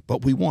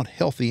 but we want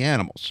healthy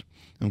animals.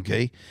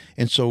 Okay,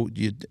 and so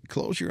you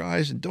close your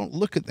eyes and don't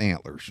look at the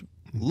antlers.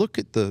 Look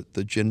at the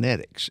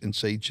genetics and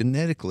say,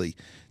 genetically,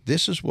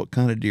 this is what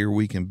kind of deer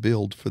we can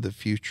build for the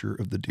future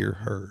of the deer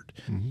herd.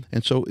 Mm-hmm.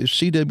 And so if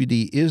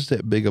CWD is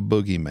that big a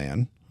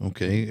boogeyman,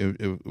 okay,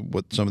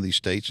 what some of these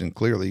states, and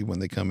clearly when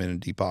they come in and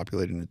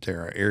depopulate an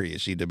entire area,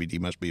 CWD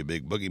must be a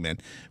big boogeyman.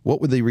 What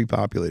would they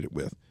repopulate it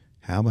with?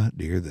 How about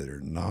deer that are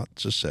not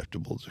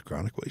susceptible to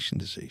chronic wasting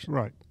disease?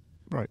 Right.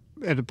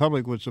 And the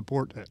public would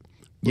support that.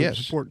 Yes.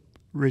 Support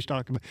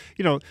restocking.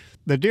 You know,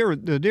 the deer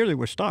that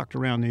were stocked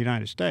around the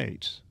United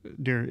States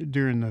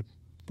during the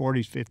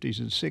 40s, 50s,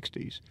 and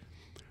 60s,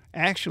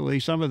 actually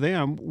some of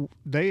them,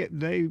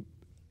 they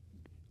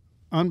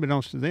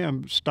unbeknownst to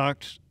them,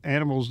 stocked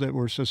animals that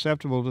were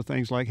susceptible to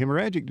things like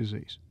hemorrhagic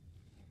disease.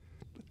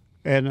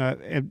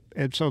 And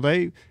so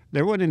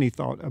there wasn't any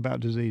thought about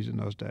disease in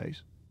those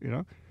days, you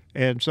know.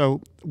 And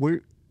so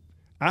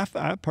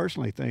I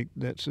personally think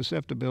that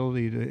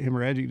susceptibility to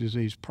hemorrhagic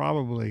disease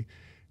probably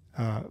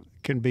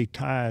can be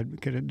tied.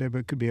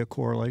 There could be a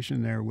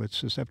correlation there with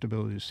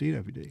susceptibility to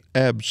CWD.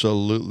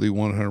 Absolutely,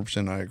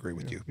 100%. I agree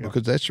with you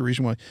because that's the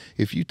reason why.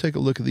 If you take a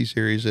look at these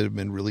areas that have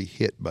been really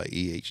hit by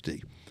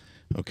EHD,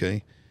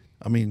 okay,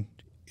 I mean,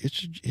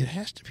 it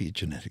has to be a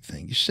genetic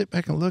thing. You sit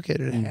back and look at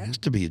it; it has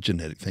to be a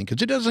genetic thing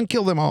because it doesn't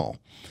kill them all.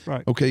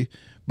 Right. Okay,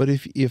 but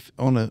if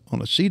on a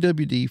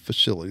CWD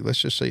facility, let's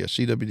just say a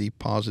CWD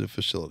positive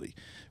facility,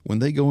 when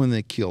they go in,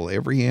 they kill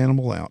every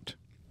animal out.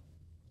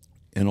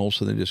 And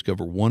also they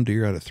discover one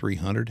deer out of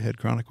 300 had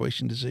chronic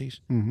wasting disease.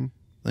 Mm-hmm.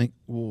 Think,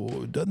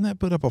 well, doesn't that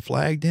put up a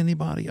flag to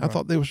anybody? Right. I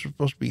thought they were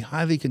supposed to be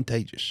highly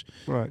contagious.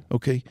 Right.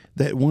 Okay.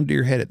 That one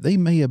deer had it. They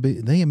may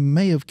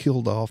have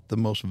killed off the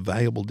most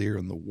valuable deer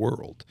in the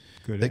world.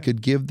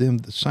 Could give them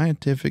the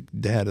scientific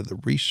data, the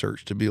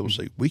research to be able to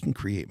say, we can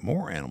create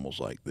more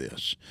animals like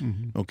this.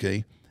 Mm-hmm.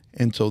 Okay.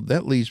 And so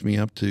that leads me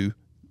up to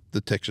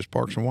the Texas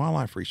Parks and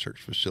Wildlife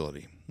Research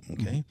Facility.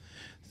 Okay. Mm-hmm.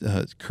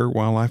 Kerr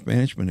Wildlife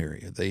Management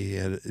Area.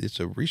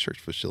 It's a research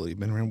facility.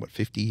 Been around,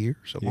 50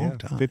 years? A long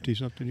time.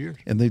 50-something years.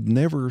 And they've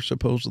never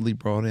supposedly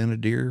brought in a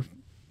deer.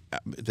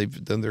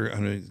 They've done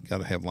got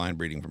to have line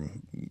breeding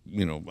from,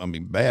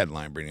 bad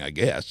line breeding, I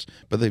guess,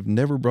 but they've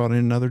never brought in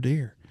another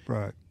deer.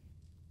 Right.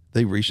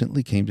 They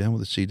recently came down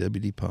with a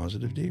CWD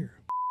positive deer.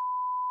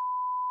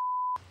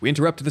 We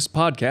interrupt this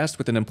podcast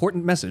with an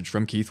important message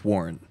from Keith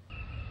Warren.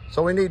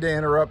 So we need to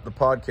interrupt the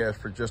podcast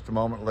for just a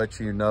moment and let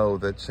you know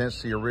that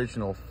since the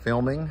original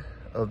filming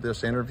of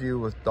this interview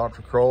with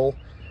Dr. Kroll.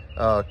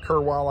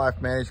 Kerr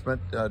Wildlife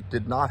Management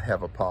did not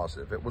have a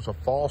positive. It was a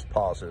false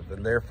positive,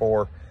 and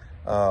therefore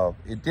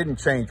it didn't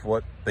change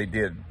what they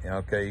did.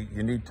 Okay,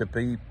 you need to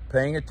be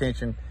paying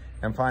attention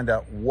and find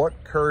out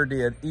what Kerr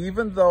did,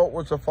 even though it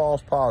was a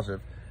false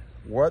positive,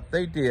 what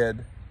they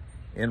did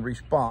in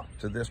response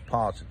to this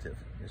positive.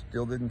 It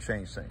still didn't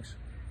change things.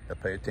 Now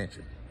pay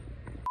attention.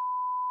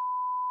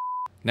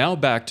 Now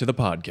back to the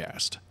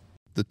podcast.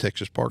 The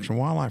Texas Parks and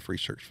Wildlife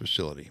Research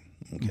Facility,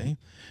 okay?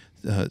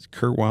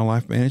 Kerr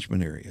Wildlife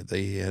Management Area.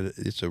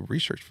 It's a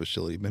research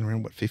facility, been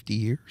around, what, 50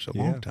 years? A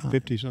long time.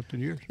 50-something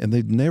years. And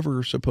they've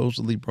never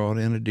supposedly brought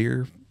in a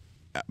deer.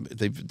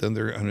 They've done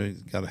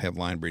got to have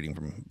line breeding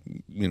from,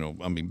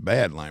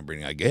 bad line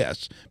breeding, I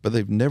guess, but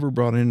they've never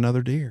brought in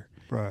another deer.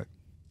 Right.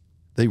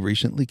 They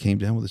recently came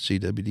down with a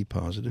CWD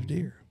positive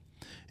deer.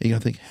 And you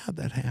got to think, how'd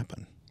that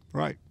happen?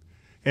 Right.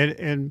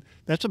 And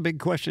that's a big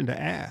question to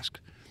ask,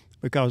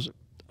 because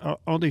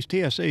on these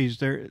TSEs,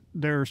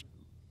 there's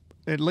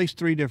at least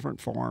 3 different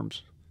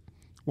forms.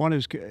 One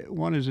is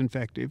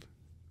infective,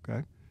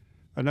 okay.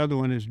 Another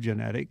one is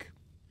genetic.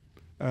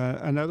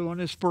 Another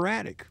one is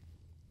sporadic.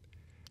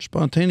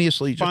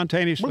 Spontaneously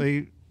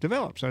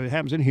developed. So it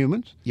happens in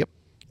humans. Yep.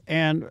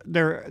 And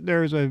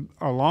there's a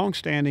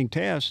long-standing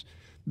test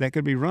that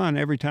could be run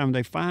every time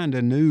they find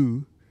a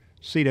new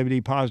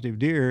CWD positive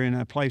deer in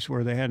a place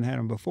where they hadn't had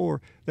them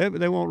before.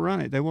 They won't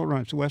run it. They won't run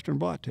it. It's a Western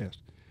blot test.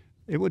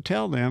 It would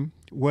tell them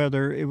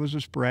whether it was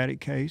a sporadic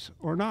case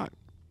or not.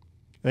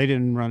 They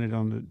didn't run it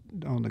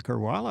on the Kerr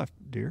Wildlife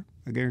deer.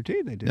 I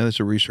guarantee they did. Now, that's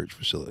a research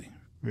facility.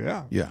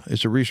 Yeah. Yeah,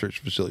 it's a research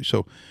facility.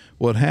 So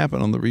what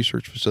happened on the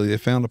research facility, they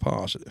found a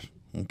positive,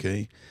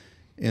 okay?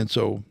 And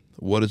so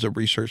what does a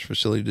research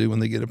facility do when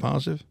they get a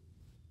positive?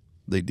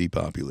 They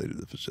depopulated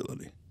the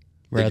facility.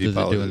 Rather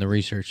than doing the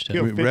research.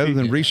 Rather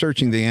than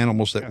researching the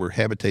animals that were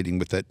habitating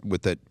with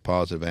that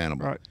positive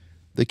animal, right,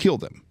 they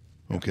killed them,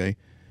 okay?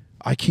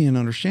 I can't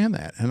understand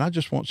that. And I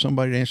just want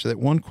somebody to answer that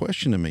one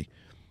question to me.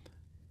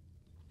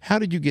 How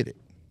did you get it?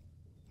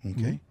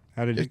 Okay.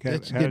 How did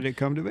it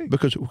come to be?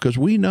 Because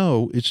we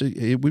know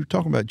we're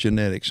talking about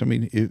genetics. I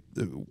mean,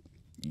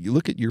 you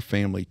look at your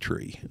family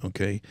tree,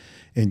 okay,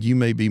 and you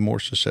may be more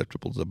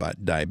susceptible to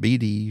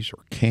diabetes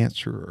or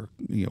cancer or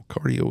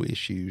cardio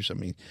issues. I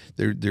mean,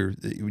 they're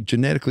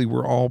genetically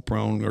we're all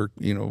prone, or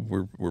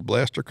we're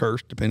blessed or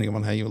cursed, depending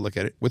on how you look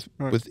at it,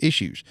 with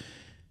issues.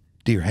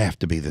 Deer have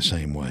to be the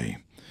same way.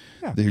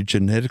 Yeah. They're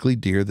genetically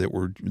deer they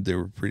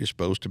were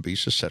predisposed to be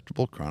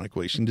susceptible to chronic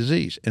wasting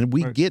disease, and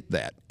we get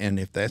that. And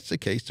if that's the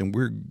case, then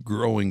we're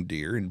growing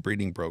deer in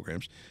breeding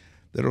programs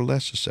that are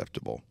less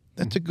susceptible.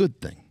 That's a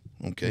good thing.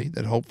 Okay,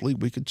 that hopefully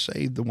we could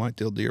save the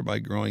white-tailed deer by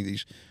growing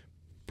these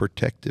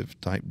protective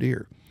type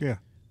deer. Yeah.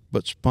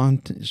 But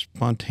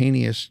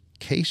spontaneous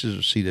cases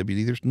of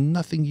CWD, there's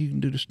nothing you can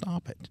do to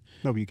stop it.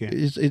 No, you can't.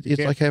 It's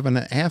like having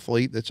an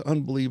athlete that's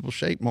unbelievable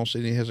shape. Most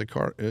of he has a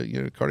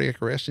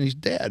cardiac arrest and he's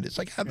dead. It's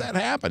like, how'd that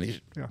happen?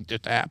 It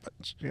just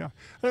happens. Yeah.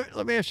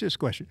 Let me ask you this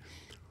question.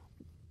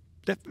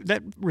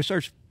 That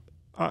research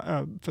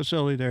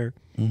facility there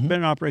been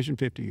in operation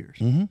 50 years.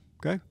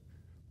 Okay.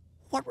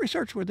 What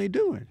research were they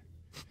doing?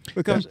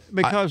 Because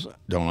I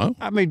don't know.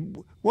 I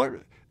mean, what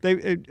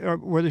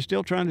were they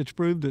still trying to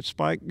prove that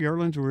spike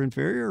yearlings were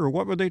inferior, or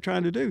what were they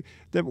trying to do?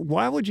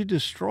 Why would you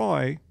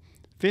destroy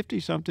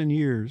 50-something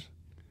years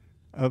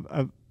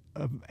of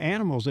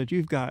animals that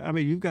you've got? I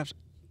mean, you've got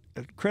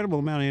a credible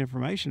amount of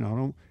information on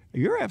them.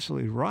 You're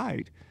absolutely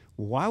right.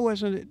 Why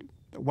wasn't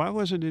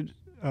it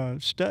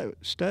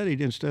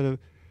studied instead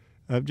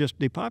of just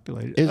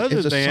depopulated?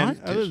 Other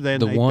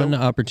than the one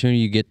opportunity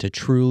you get to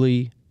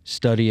truly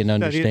study and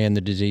understand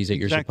the disease that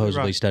you're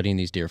supposedly studying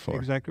these deer for.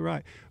 Exactly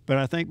right. But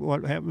I think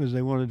what happened is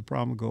they wanted the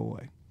problem to go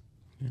away.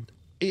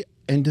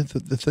 And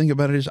the thing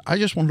about it is, I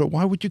just wonder,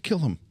 why would you kill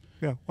them?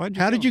 Yeah.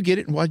 How did you get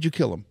it, and why'd you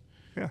kill them?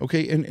 Yeah.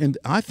 Okay, and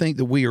I think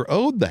that we are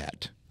owed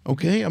that.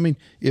 Okay, I mean,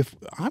 if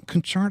I'm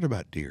concerned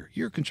about deer,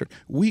 you're concerned.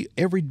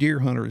 Every deer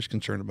hunter is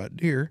concerned about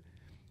deer.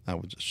 I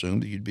would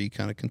assume that you'd be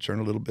kind of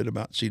concerned a little bit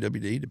about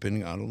CWD,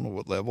 depending on, I don't know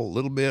what level, a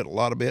little bit, a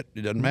lot of bit,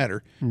 it doesn't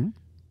matter.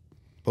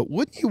 But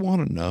wouldn't you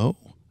want to know?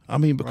 I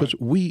mean, because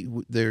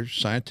there's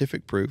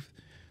scientific proof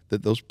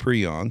that those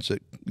prions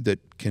that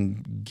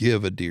can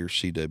give a deer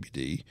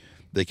CWD,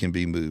 they can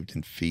be moved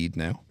in feed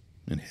now,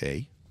 in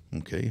hay.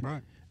 Okay,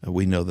 right.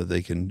 We know that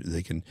they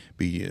can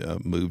be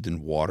moved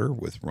in water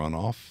with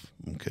runoff.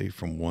 Okay,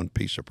 from one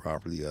piece of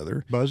property to the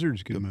other.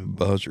 Buzzards can move.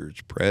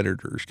 Buzzards,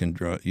 predators can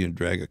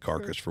drag a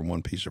carcass from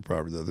one piece of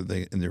property to the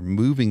other. And they're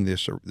moving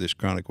this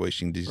chronic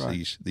wasting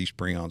disease, these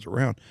prions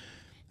around.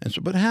 And so,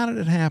 but how did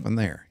it happen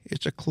there?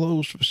 It's a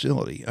closed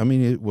facility. I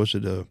mean, was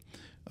it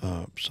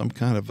some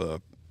kind of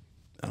a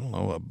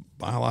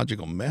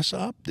biological mess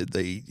up? Was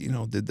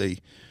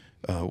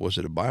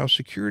it a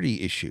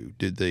biosecurity issue?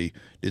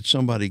 Did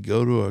somebody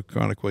go to a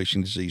chronic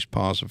wasting disease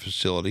positive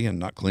facility and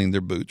not clean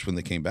their boots when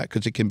they came back?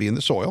 Because it can be in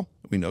the soil.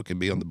 We know it can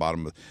be on the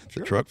bottom of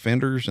the truck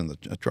fenders and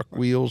the truck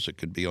wheels. It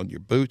could be on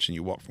your boots, and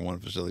you walk from one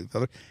facility to the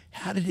other.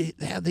 How did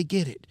they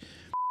get it?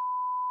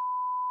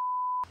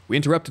 We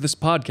interrupt this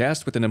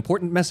podcast with an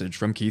important message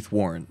from Keith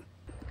Warren.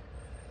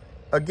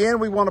 Again,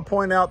 we want to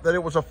point out that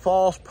it was a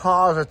false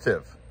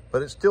positive,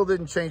 but it still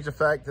didn't change the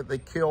fact that they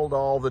killed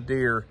all the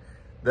deer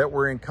that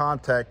were in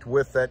contact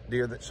with that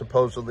deer that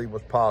supposedly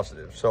was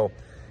positive. So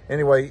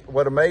anyway,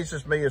 what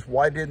amazes me is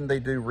why didn't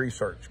they do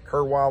research?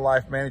 Kerr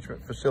Wildlife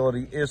Management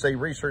Facility is a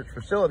research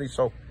facility,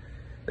 so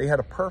they had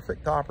a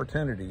perfect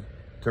opportunity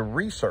to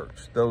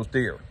research those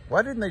deer.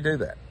 Why didn't they do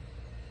that?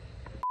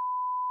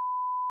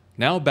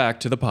 Now back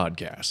to the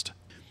podcast.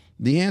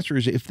 The answer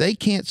is if they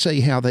can't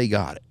say how they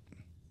got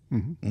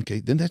it,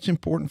 okay, then that's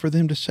important for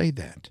them to say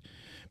that.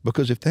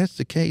 Because if that's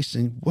the case,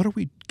 then what are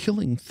we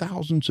killing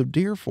thousands of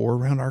deer for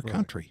around our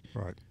country?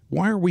 Right.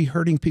 Why are we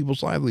hurting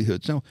people's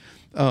livelihoods? Now,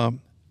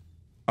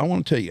 I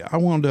want to tell you, I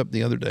wound up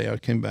the other day, I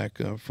came back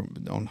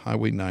on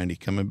Highway 90,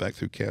 coming back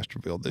through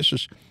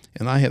Castroville.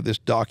 And I have this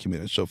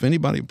documented. So if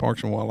anybody in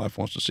Parks and Wildlife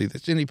wants to see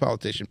this, any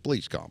politician,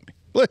 please call me.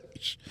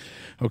 Please.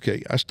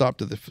 Okay, I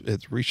stopped at the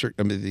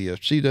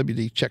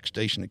CWD check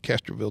station in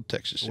Castroville,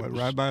 Texas. Went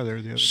right by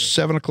there the other day.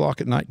 7 o'clock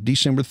at night,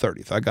 December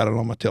 30th. I got it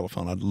on my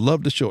telephone. I'd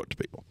love to show it to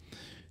people.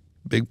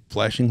 Big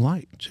flashing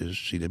light says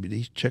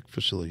CWD check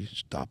facility,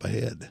 stop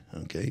ahead.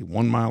 Okay,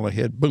 1 mile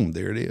ahead, boom,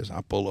 there it is.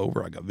 I pull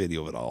over. I got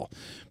video of it all.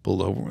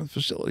 Pulled over when the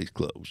facility's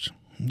closed.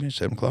 Okay,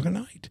 7 o'clock at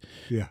night.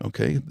 Yeah.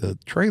 Okay, the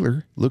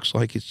trailer looks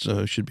like it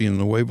should be in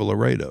Nuevo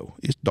Laredo.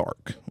 It's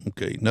dark.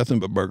 Okay, nothing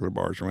but burglar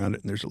bars around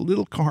it. And there's a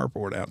little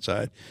carport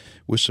outside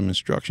with some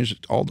instructions.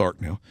 It's all dark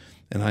now.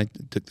 And I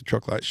took the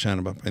truck light, shined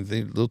them up, and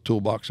the little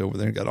toolbox over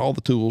there. Got all the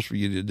tools for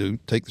you to do.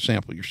 Take the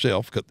sample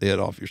yourself, cut the head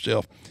off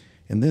yourself.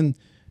 And then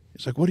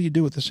it's like, what do you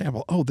do with the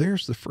sample? Oh,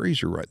 there's the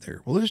freezer right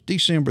there. Well, it's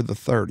December the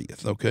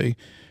 30th, okay,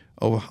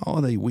 of a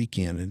holiday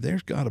weekend, and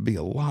there's got to be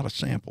a lot of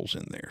samples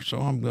in there. So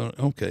I'm going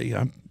to, okay,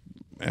 I'm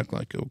act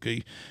like,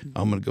 okay,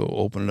 I'm going to go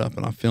open it up,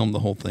 and I filmed the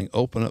whole thing,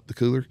 open up the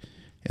cooler,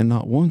 and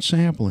not one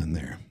sample in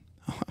there.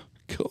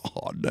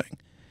 God dang.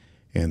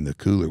 And the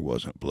cooler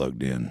wasn't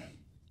plugged in.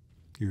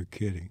 You're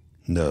kidding.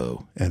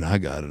 No, and I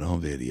got it on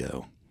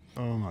video.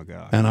 Oh, my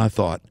God. And I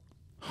thought,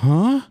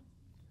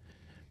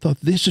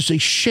 this is a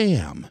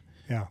sham.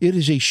 Yeah. It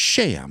is a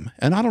sham,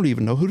 and I don't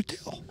even know who to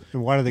tell.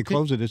 And why do they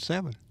close it at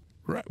 7?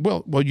 Right.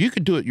 Well, you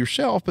could do it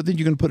yourself, but then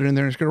you're going to put it in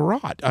there and it's going to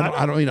rot.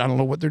 I don't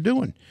know what they're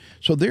doing.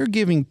 So they're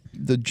giving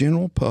the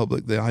general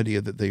public the idea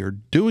that they are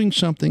doing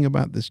something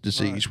about this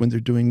disease when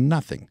they're doing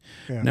nothing.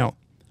 Yeah. Now,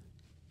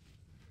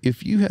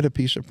 if you had a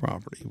piece of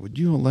property, would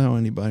you allow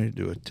anybody to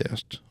do a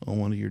test on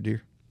one of your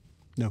deer?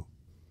 No.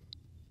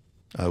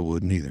 I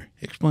wouldn't either.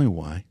 Explain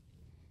why.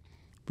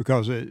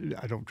 Because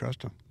I don't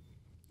trust them.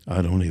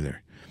 I don't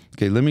either.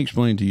 Okay, let me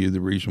explain to you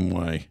the reason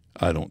why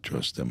I don't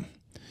trust them.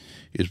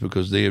 Is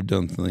because they have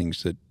done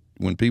things that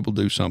when people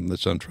do something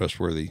that's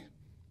untrustworthy,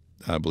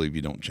 I believe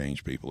you don't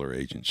change people or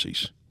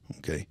agencies.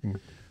 Okay,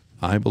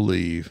 I don't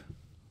believe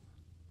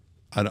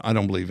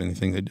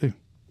anything they do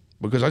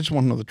because I just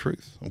want to know the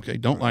truth. Okay,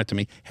 don't lie to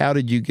me. How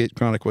did you get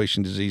chronic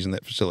wasting disease in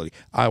that facility?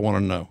 I want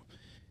to know.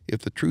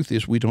 If the truth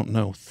is we don't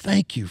know,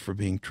 thank you for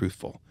being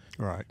truthful.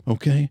 Right.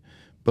 Okay.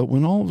 But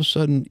when all of a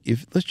sudden,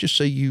 if let's just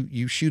say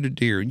you shoot a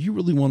deer and you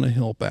really want to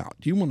help out,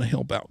 do you want to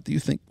help out? Do you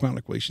think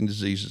chronic wasting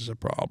disease is a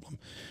problem?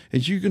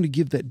 And you're going to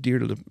give that deer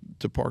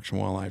to Parks and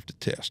Wildlife to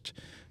test,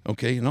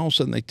 okay? And all of a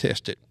sudden they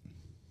test it.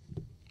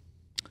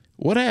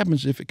 What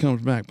happens if it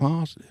comes back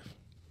positive?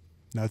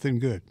 Nothing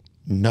good.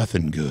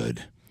 Nothing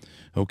good.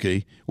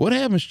 Okay. What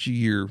happens to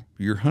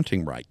your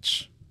hunting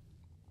rights?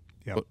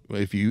 Yep.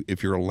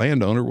 If you're a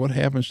landowner, what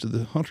happens to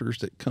the hunters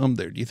that come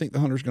there? Do you think the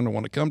hunter's going to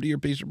want to come to your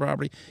piece of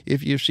property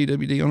if you have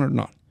CWD on it or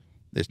not?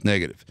 It's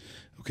negative.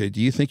 Okay. Do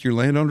you think your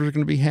landowners are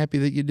going to be happy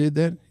that you did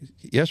that?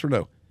 Yes or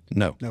no?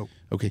 No. No.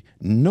 Okay.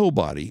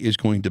 Nobody is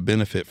going to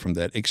benefit from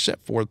that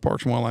except for the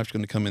Parks and Wildlife is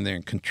going to come in there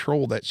and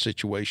control that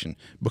situation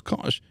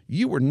because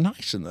you were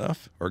nice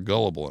enough or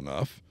gullible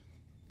enough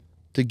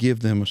to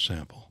give them a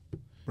sample.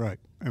 Right.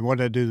 And what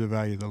did that do to the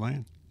value of the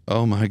land?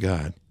 Oh, my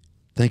God.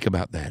 Think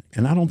about that.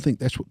 And I don't think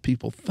that's what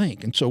people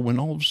think. And so when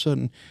all of a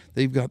sudden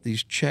they've got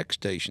these check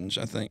stations,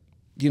 I think,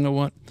 you know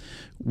what?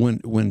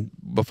 When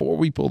before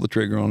we pull the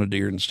trigger on a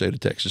deer in the state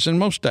of Texas, in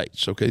most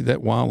states, okay,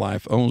 that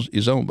wildlife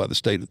is owned by the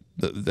state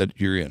that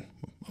you're in,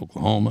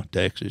 Oklahoma,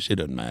 Texas, it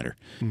doesn't matter,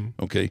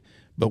 okay?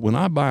 But when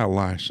I buy a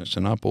license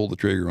and I pull the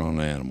trigger on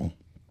an animal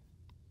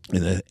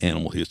and that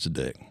animal hits the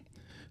deck,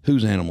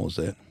 whose animal is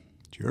that?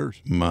 It's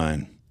yours.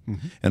 Mine.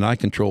 And I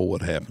control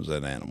what happens to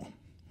that animal.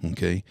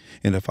 Okay,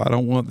 and if I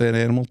don't want that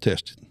animal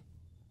tested,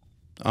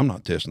 I'm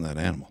not testing that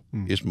animal.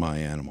 It's my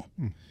animal.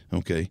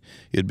 Okay,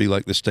 it'd be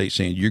like the state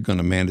saying you're going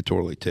to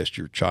mandatorily test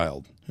your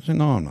child. I say,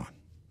 no, I'm not.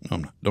 No,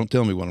 I'm not. Don't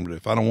tell me what I'm going to do.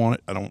 If I don't want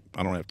it, I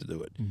don't have to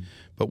do it.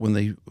 But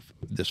when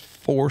this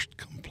forced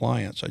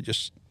compliance, I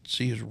just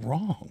see is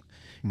wrong,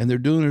 and they're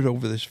doing it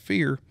over this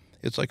fear.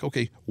 It's like,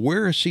 okay,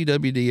 where has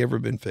CWD ever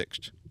been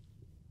fixed?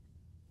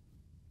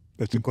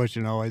 That's the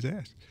question I always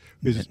ask.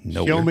 Is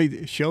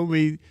Nowhere. show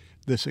me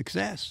the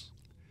success.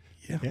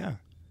 Yeah.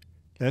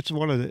 That's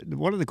one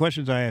of the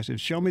questions I ask is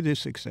show me the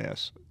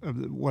success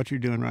of what you're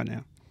doing right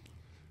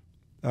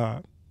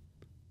now.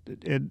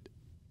 And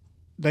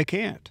they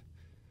can't.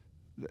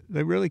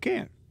 They really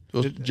can't.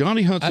 Well,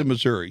 Johnny hunts in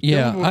Missouri.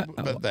 Yeah, Tell me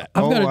about that.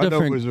 I've got I a know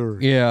different.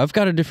 Missouri. Yeah, I've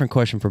got a different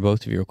question for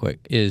both of you, real quick.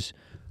 Is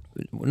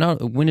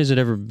not when has it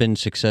ever been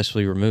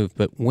successfully removed,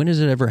 but when has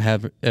it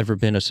ever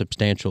been a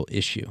substantial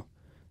issue,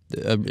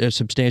 a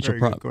substantial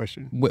Very good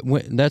question.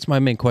 That's my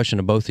main question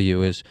to both of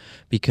you, is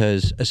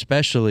because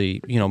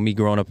especially me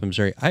growing up in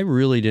Missouri, I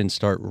really didn't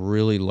start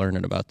really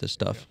learning about this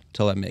stuff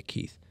till I met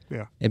Keith.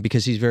 Yeah. And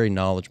because he's very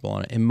knowledgeable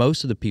on it, and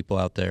most of the people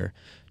out there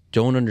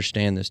don't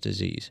understand this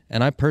disease.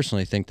 And I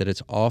personally think that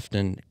it's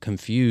often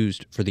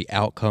confused for the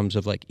outcomes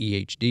of like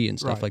EHD and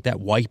stuff like that,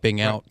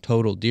 wiping out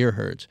total deer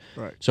herds.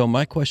 Right. So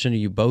my question to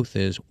you both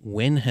is,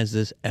 when has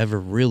this ever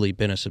really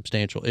been a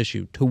substantial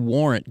issue to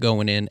warrant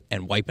going in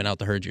and wiping out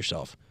the herds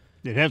yourself?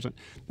 It hasn't.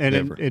 And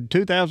Never. in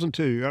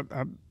 2002,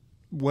 I'm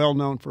well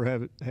known for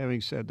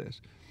having said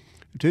this.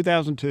 In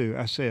 2002,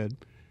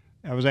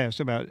 I was asked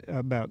about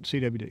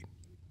CWD.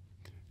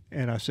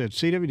 And I said,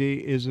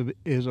 CWD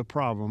is a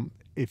problem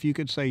if you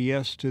could say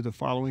yes to the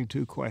following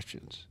two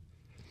questions.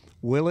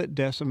 Will it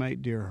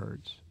decimate deer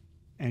herds?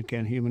 And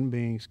can human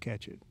beings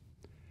catch it?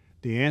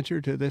 The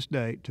answer to this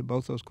date to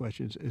both those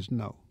questions is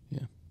no.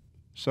 Yeah.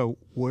 So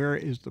where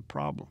is the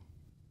problem?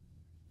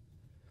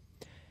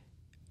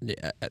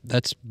 Yeah,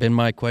 that's been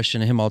my question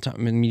to him all the time.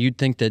 I mean, you'd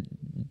think that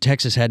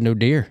Texas had no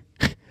deer.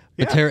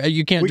 But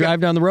you can't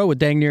drive down the road with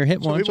dang near hit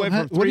one. We went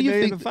from 3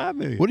 million to 5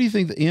 million. What do you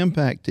think the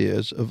impact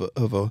is of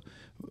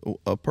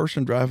a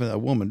person a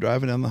woman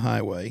driving down the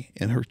highway,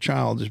 and her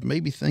child is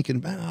maybe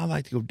thinking, I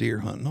like to go deer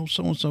hunting. No,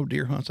 so-and-so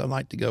deer hunts, I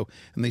like to go.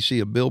 And they see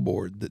a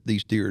billboard that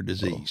these deer are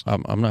diseased.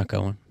 I'm not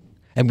going.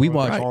 And we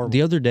watched,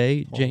 the other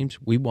day, James,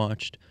 we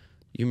watched,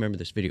 you remember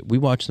this video, we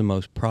watched the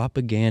most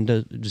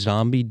propaganda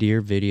zombie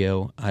deer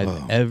video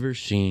I've ever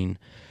seen,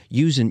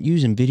 using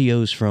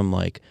videos from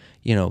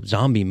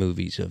zombie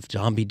movies of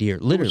zombie deer,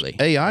 literally.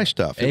 AI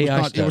stuff. It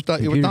was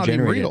not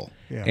even real.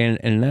 Yeah.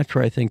 And that's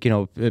where I think,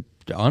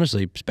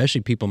 honestly, especially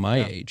people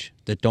my age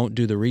that don't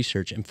do the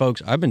research. And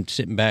folks, I've been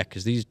sitting back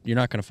because you're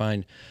not going to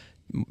find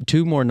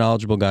two more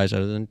knowledgeable guys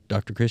other than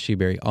Dr. Chris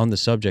Seabury on the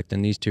subject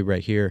than these two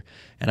right here.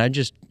 And I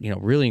just,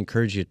 really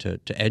encourage you to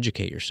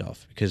educate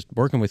yourself, because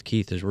working with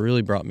Keith has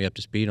really brought me up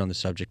to speed on the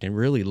subject and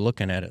really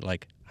looking at it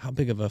like, how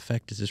big of an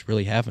effect is this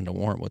really having to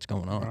warrant what's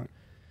going on? Right.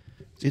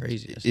 It's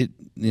crazy.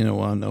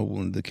 I know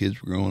when the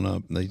kids were growing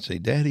up, they'd say,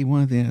 Daddy,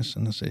 why this?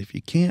 And I say, if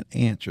you can't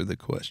answer the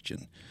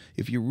question,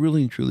 if you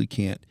really and truly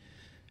can't,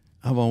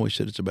 I've always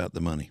said it's about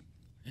the money.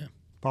 Yeah.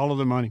 Follow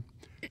the money.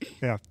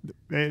 Yeah.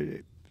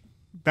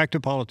 Back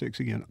to politics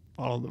again.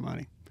 Follow the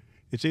money.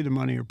 It's either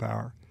money or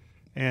power.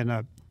 And,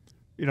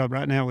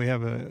 right now we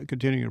have a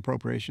continuing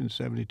appropriation,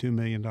 $72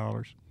 million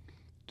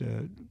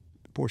to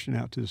portion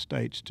out to the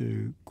states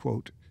to,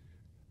 quote,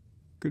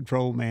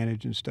 control,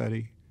 manage, and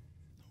study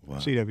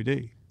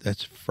CWD.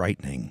 That's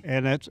frightening.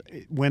 And that's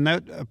when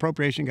that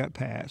appropriation got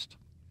passed.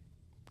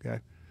 Okay,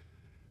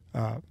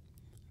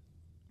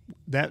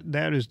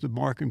 that is the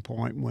marking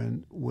point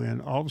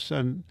when all of a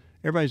sudden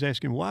everybody's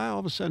asking, why all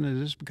of a sudden has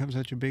this become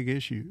such a big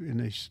issue in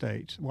these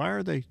states? Why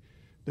are they're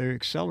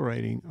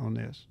accelerating on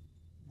this?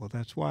 Well,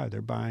 that's why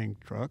they're buying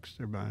trucks.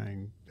 They're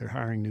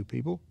hiring new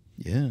people.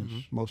 Yes.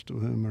 Most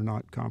of whom are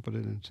not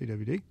competent in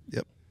CWD.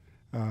 Yep.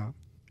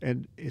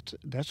 And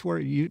that's where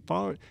you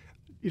follow.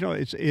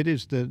 It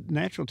is the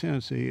natural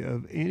tendency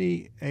of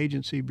any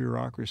agency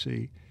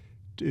bureaucracy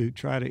to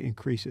try to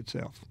increase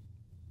itself.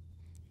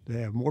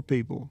 They have more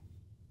people,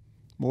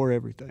 more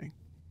everything.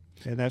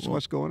 And that's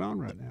what's going on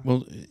right now.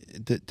 Well,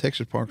 the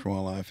Texas Parks and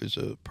Wildlife is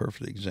a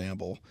perfect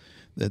example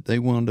that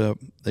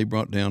they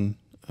brought down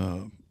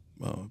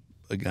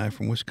a guy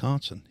from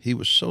Wisconsin. He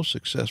was so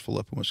successful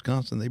up in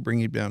Wisconsin, they bring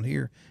him down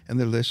here and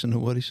they listen to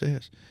what he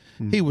says.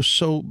 He was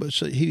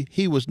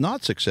he was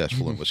not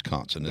successful in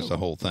Wisconsin is the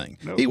whole thing.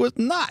 No. He was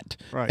not.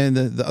 Right. And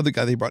the other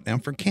guy they brought down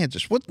from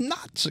Kansas was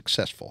not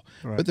successful.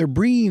 Right. But they're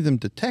bringing them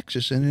to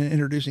Texas and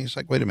introducing, it's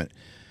like, wait a minute,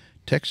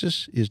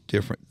 Texas is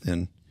different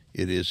than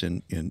it is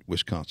in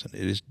Wisconsin.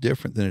 It is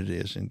different than it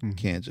is in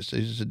Kansas.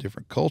 It is a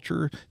different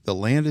culture. The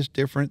land is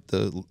different.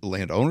 The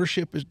land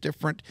ownership is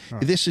different.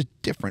 Right. This is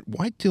different.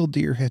 White-tailed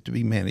deer have to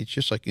be managed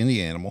just like any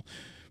animal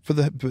for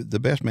the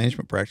best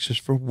management practices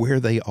for where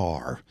they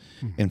are.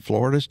 And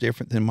Florida is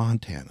different than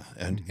Montana.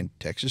 And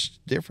Texas is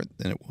different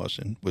than it was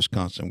in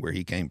Wisconsin where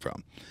he came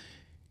from.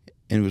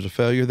 And it was a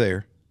failure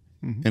there.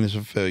 And it's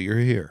a failure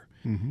here.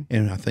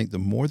 And I think the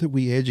more that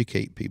we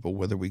educate people,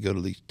 whether we go to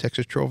these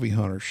Texas Trophy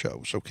Hunter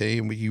shows, okay,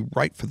 and you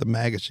write for the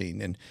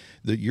magazine and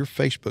your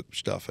Facebook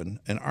stuff and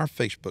our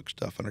Facebook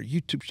stuff and our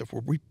YouTube stuff,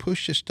 where we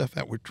push this stuff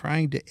out, we're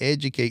trying to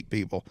educate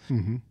people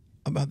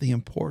about the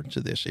importance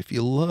of this. If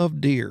you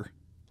love deer,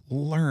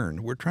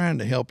 learn. We're trying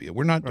to help you.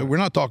 We're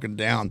not talking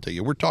down to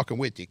you. We're talking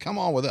with you. Come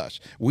on with us.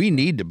 We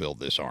need to build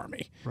this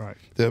army. Right.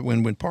 That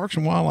when Parks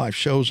and Wildlife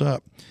shows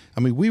up,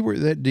 I mean, we were at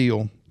that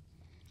deal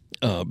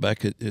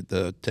back at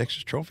the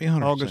Texas Trophy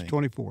Hunter August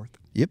thing. 24th.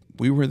 Yep,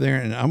 we were there,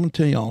 and I'm going to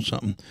tell y'all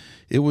something.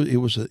 It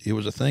was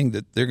a thing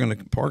that they're going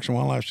to, Parks and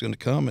Wildlife's going to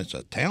come. It's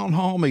a town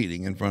hall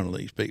meeting in front of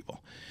these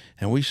people,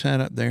 and we sat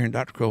up there, and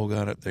Dr. Kroll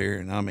got up there,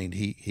 and I mean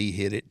he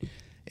hit it,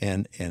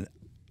 and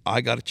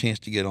I got a chance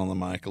to get on the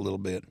mic a little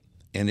bit,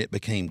 and it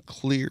became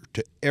clear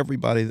to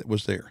everybody that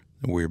was there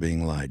that we were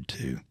being lied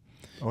to.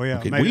 Oh yeah,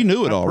 okay, we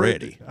knew it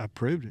already. I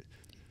proved it.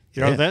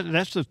 You know,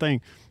 that's the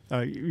thing.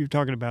 You're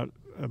talking about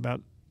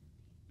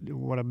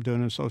what I'm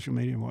doing in social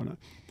media and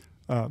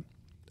whatnot.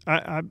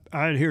 I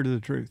adhere to the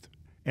truth,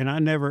 and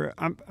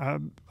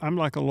I'm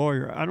like a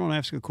lawyer. I don't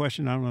ask a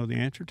question I don't know the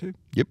answer to.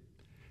 Yep.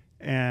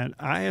 And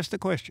I asked the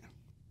question.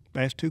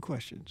 I asked 2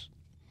 questions.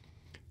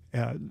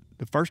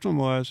 The first one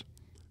was,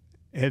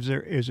 is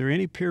there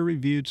any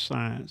peer-reviewed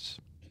science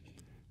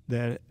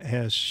that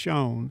has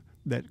shown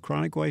that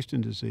chronic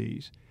wasting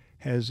disease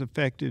has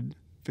affected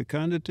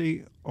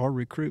fecundity or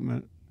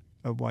recruitment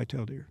of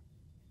whitetail deer?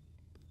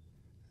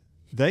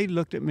 They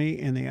looked at me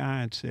in the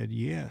eye and said,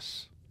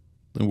 yes.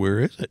 And where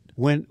is it?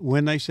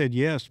 When they said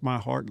yes, my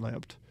heart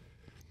leapt.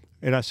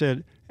 And I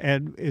said,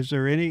 and is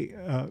there any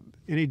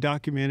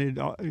documented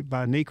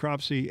by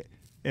necropsy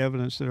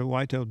evidence that a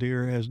whitetail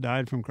deer has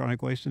died from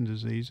chronic wasting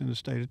disease in the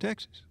state of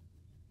Texas?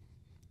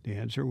 The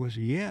answer was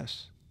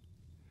yes.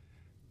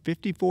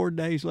 54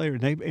 days later,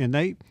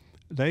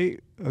 they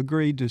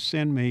agreed to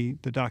send me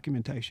the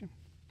documentation.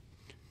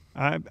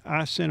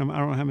 I sent them, I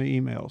don't know how many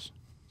emails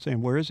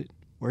saying, where is it?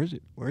 Where is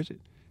it? Where is it?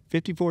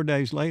 54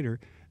 days later,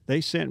 they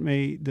sent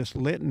me this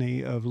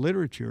litany of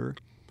literature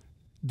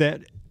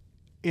that,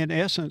 in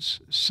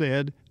essence,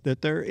 said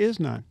that there is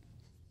none.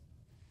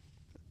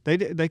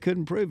 They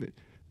couldn't prove it.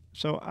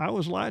 So I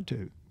was lied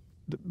to.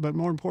 But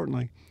more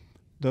importantly,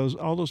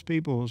 all those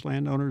people, those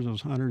landowners,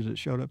 those hunters that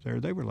showed up there,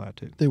 they were lied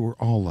to. They were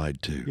all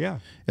lied to. Yeah.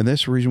 And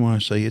that's the reason why I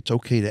say it's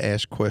okay to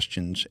ask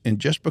questions. And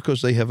just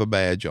because they have a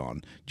badge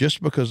on,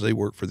 just because they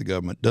work for the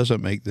government,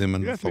 doesn't make them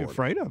an You have to be authority.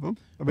 afraid of them.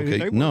 I mean, Okay,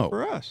 they work no,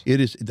 for us.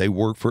 They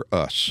work for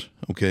us.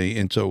 Okay,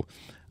 and so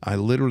I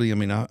literally, I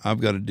mean,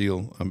 I've got a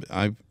deal.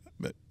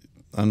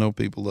 I know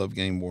people love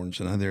game wardens,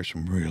 and there's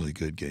some really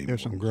good game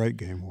There's wardens. some great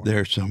game wardens.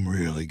 There's some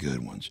really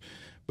good ones.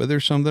 But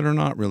there's some that are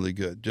not really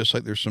good. Just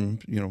like there's some,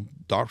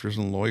 doctors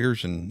and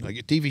lawyers and like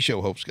TV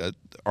show hosts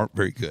aren't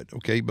very good.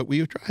 Okay, but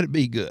we try to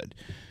be good.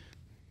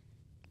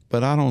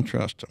 But I don't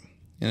trust them,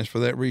 and it's for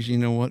that reason. You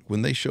know what?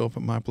 When they show up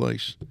at my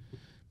place,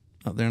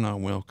 they're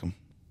not welcome.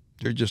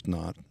 They're just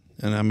not.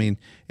 And I mean,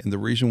 and the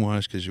reason why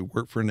is because you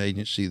work for an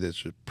agency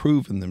that's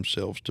proven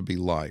themselves to be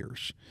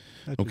liars.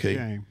 That's a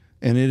shame.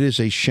 And it is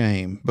a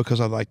shame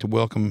because I'd like to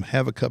welcome them,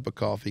 have a cup of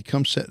coffee,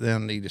 come sit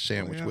down and eat a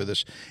sandwich with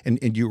us,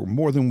 and you are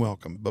more than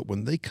welcome. But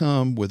when they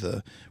come with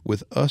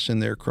us in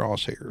their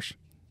crosshairs,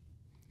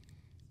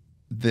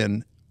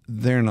 then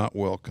they're not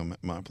welcome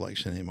at my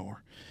place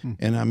anymore.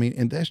 And I mean,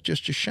 and that's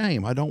just a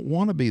shame. I don't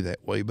want to be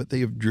that way, but they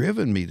have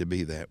driven me to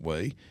be that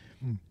way.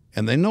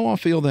 And they know I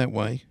feel that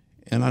way,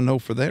 and I know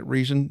for that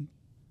reason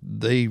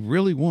they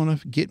really want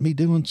to get me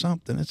doing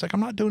something. It's like I'm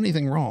not doing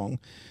anything wrong.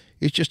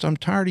 It's just I'm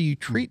tired of you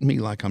treating me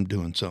like I'm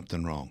doing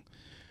something wrong.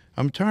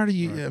 I'm tired of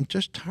you. Right. I'm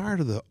just tired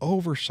of the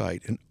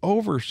oversight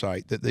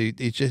that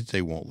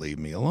they won't leave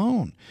me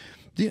alone.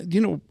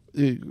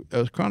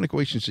 Chronic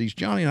wasting disease.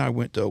 Johnny and I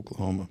went to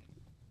Oklahoma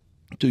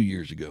 2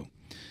 years ago,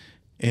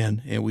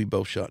 and we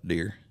both shot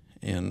deer,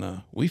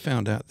 and we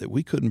found out that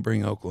we couldn't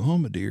bring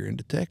Oklahoma deer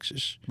into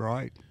Texas.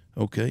 Right.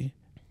 Okay.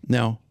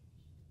 Now,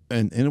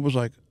 and it was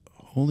like,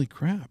 holy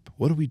crap,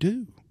 what do we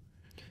do?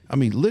 I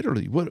mean,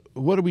 literally, what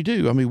do we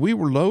do? I mean, we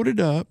were loaded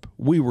up.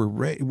 We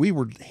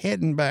were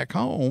heading back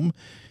home,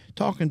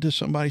 talking to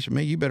somebody. Said,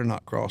 "Man, you better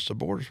not cross the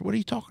borders." What are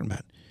you talking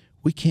about?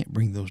 We can't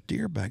bring those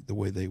deer back the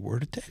way they were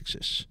to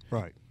Texas.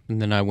 Right.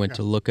 And then I went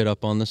to look it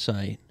up on the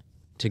site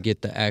to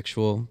get the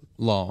actual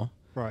law.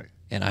 Right.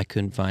 And I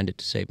couldn't find it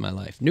to save my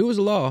life. Knew it was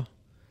a law,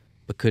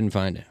 but couldn't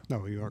find it.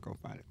 No, you aren't going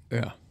to find it.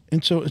 Yeah.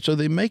 And so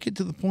they make it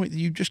to the point that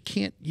you just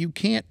can't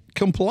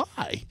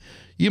comply.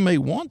 You may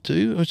want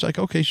to. It's like,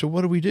 okay, so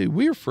what do we do?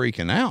 We're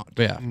freaking out.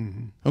 Yeah.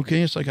 Mm-hmm.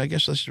 Okay, it's like, I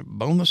guess let's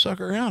bone the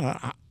sucker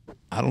out.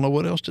 I don't know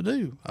what else to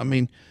do. I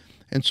mean,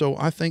 and so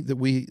I think that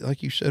we,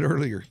 like you said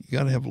earlier, you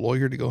got to have a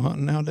lawyer to go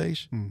hunting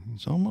nowadays. Mm-hmm.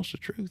 It's almost the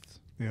truth.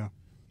 Yeah.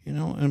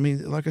 I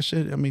mean, like I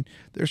said,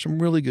 there's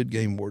some really good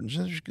game wardens.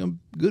 There's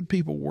good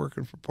people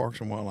working for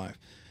Parks and Wildlife,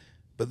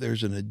 but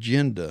there's an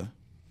agenda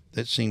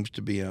that seems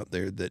to be out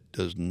there that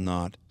does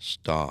not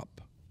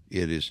stop.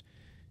 It is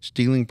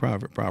stealing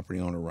private property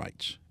owner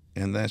rights,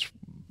 and that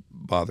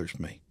bothers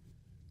me.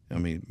 I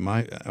mean,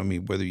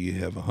 whether you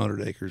have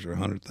 100 acres or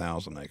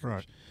 100,000 acres,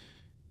 right.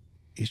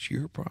 It's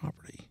your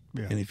property.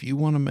 Yeah. And if you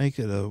want to make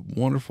it a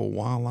wonderful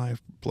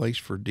wildlife place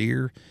for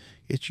deer,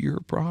 it's your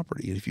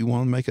property. And if you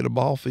want to make it a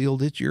ball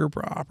field, it's your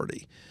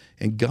property.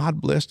 And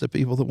God bless the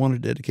people that want to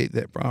dedicate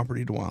that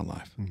property to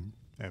wildlife. Mm-hmm.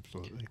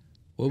 Absolutely.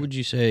 What would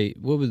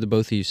the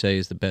both of you say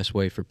is the best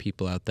way for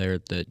people out there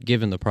that,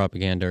 given the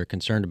propaganda, are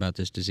concerned about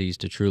this disease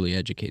to truly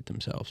educate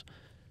themselves?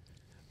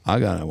 I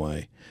got a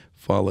way.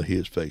 Follow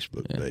his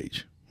Facebook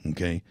page.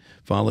 Okay,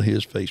 follow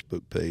his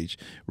Facebook page,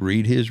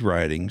 read his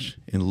writings,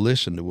 and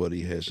listen to what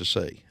he has to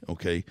say.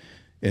 Okay,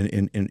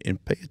 and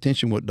pay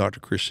attention to what Dr.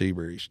 Chris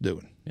Seabury's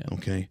doing. Yeah.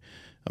 Okay,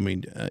 I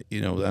mean,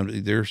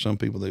 there are some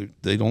people that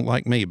they don't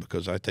like me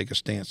because I take a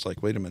stance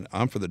like, wait a minute,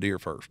 I'm for the deer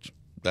first.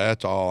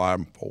 That's all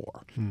I'm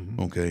for. Mm-hmm.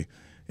 Okay,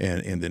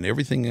 and then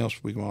everything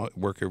else we can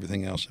work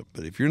everything else up.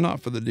 But if you're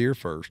not for the deer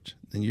first,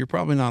 then you're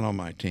probably not on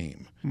my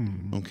team.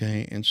 Mm-hmm.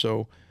 Okay, and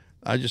so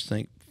I just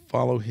think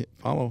follow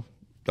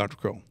Dr.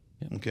 Kroll.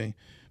 Yeah. Okay,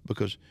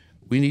 because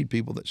we need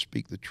people that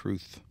speak the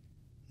truth.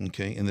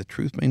 Okay, and the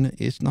truth,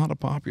 it's not a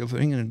popular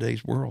thing in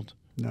today's world.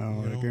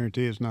 No, I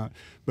guarantee it's not.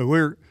 But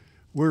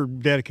we're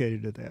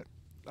dedicated to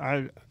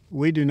that.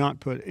 We do not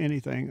put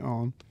anything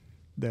on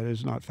that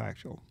is not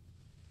factual.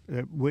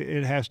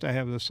 It has to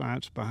have the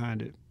science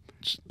behind it.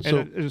 So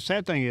And the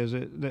sad thing is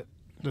that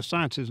the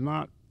science is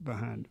not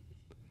behind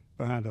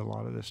a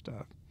lot of this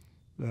stuff.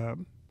 The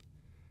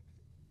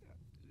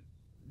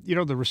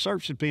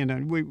research that's being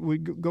done, we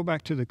go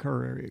back to the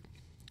Kerr area,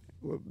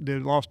 the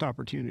lost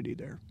opportunity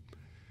there.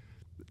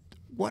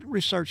 What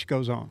research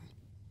goes on?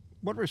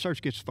 What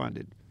research gets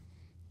funded?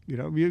 You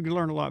can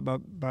learn a lot by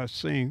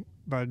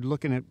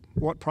looking at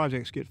what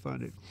projects get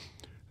funded.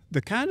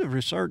 The kind of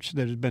research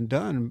that has been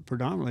done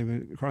predominantly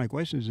with chronic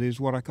wasting disease is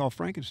what I call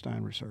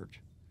Frankenstein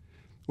research,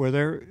 where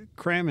they're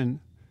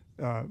cramming,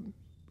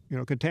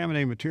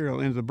 contaminated material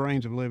into the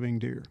brains of living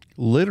deer.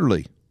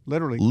 literally.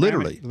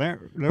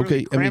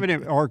 Okay, cramming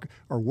it, or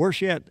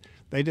worse yet,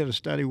 they did a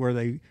study where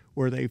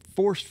they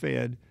force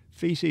fed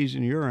feces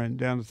and urine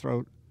down the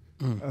throat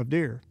of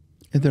deer.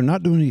 And they're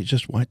not doing it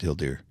just whitetail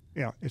deer.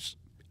 Yeah, it's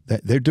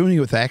They're doing it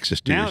with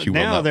axis deer. As you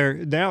well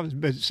know.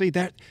 But see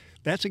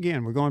that's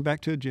again, we're going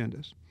back to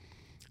agendas.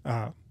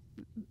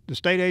 The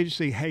state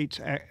agency hates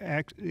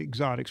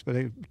exotics, but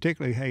they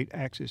particularly hate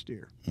axis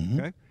deer. Mm-hmm.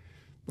 Okay,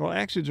 well,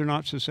 axids are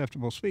not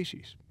susceptible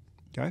species.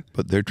 Okay,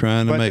 But they're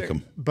trying to make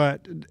them.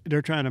 But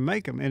they're trying to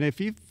make them, and if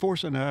you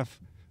force enough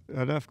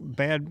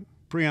bad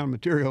prion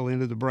material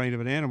into the brain of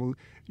an animal,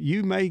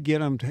 you may get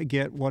them to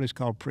get what is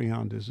called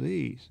prion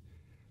disease,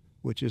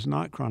 which is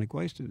not chronic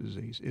wasting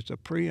disease. It's a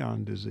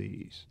prion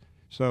disease.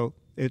 So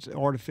it's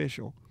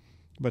artificial.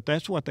 But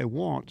that's what they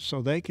want,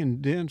 so they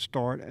can then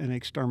start an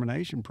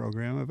extermination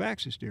program of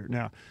axis deer.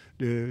 Now,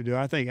 do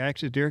I think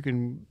axis deer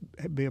can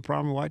be a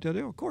problem with whitetail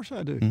deer? Of course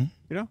I do.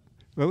 Mm-hmm.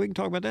 But we can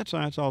talk about that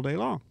science all day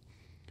long.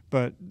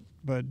 But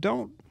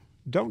don't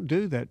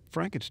do that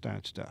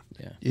Frankenstein stuff.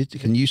 Yeah.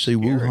 Can you see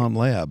Wuhan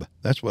Lab?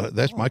 That's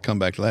my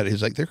comeback to that.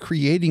 Is like they're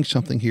creating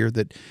something here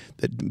that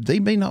they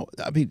may not.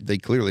 I mean, they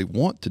clearly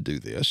want to do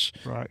this,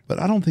 Right. But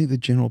I don't think the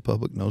general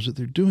public knows that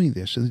they're doing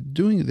this, and they're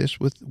doing this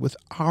with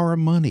our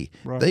money.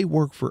 Right. They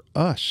work for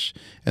us,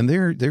 and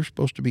they're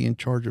supposed to be in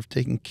charge of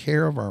taking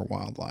care of our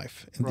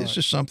wildlife. And this Right.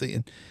 is something,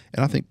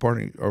 and I think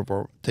part of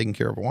our taking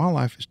care of our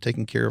wildlife is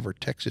taking care of our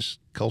Texas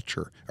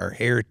culture, our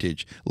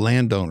heritage,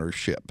 land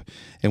ownership,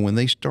 and when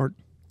they start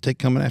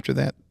coming after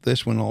that,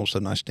 this one all of a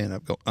sudden I stand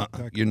up and go,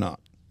 Exactly. You're not.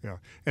 Yeah,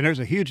 and there's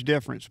a huge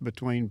difference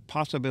between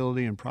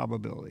possibility and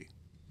probability.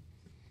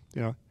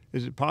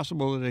 Is it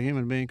possible that a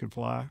human being could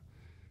fly?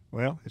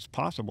 Well, it's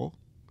possible,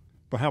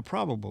 but how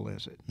probable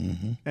is it?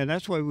 Mm-hmm. And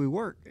that's why we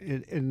work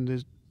in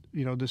this.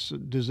 This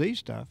disease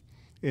stuff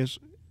is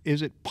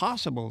it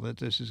possible that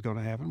this is going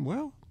to happen?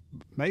 Well,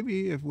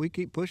 maybe if we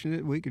keep pushing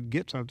it, we could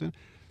get something.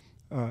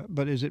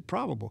 But is it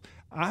probable?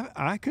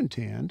 I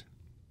contend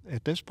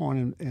at this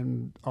point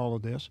in all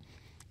of this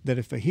that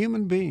if a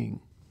human being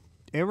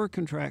ever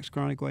contracts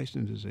chronic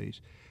wasting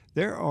disease,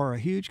 there are a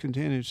huge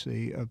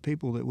contingency of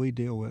people that we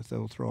deal with that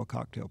will throw a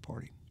cocktail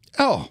party.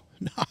 Oh,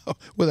 no,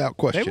 without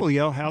question. They will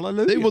yell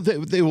hallelujah.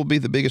 They will be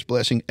the biggest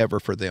blessing ever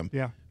for them.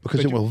 Yeah.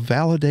 Because it will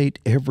validate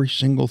every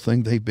single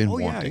thing they've been Oh,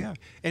 wanting. yeah.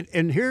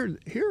 And here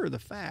are the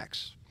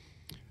facts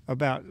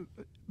about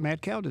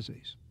mad cow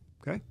disease.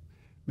 Okay?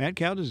 Mad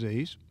cow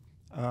disease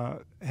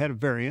had a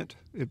variant.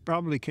 It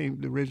probably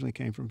originally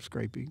came from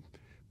scraping,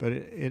 but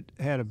it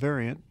had a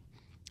variant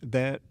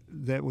that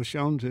was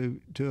shown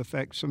to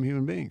affect some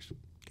human beings.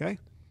 Okay?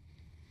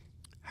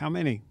 How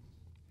many?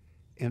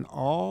 In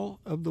all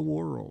of the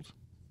world,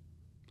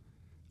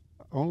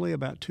 only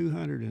about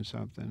 200 and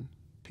something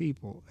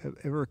people have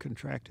ever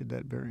contracted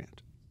that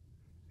variant,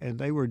 and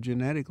they were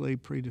genetically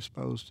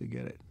predisposed to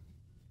get it.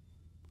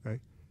 Okay.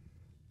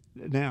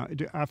 Now,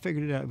 I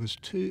figured it out.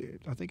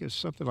 I think it was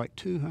something like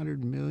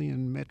 200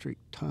 million metric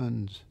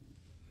tons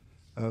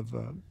of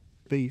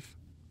beef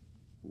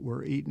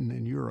were eaten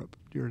in Europe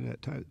during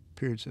that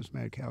period since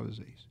mad cow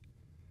disease.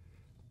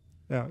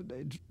 Now,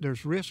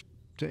 there's risk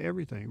to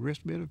everything,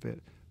 risk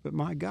benefit, but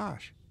my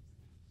gosh,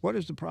 what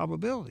is the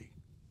probability?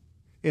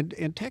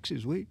 In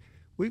Texas,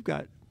 we've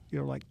got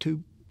like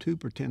two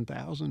per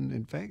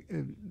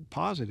 10,000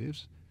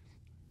 positives.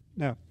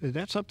 Now,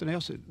 that's something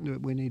else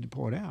that we need to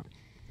point out.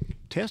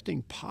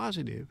 Testing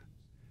positive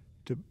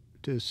to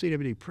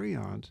CWD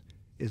prions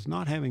is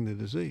not having the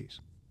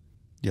disease.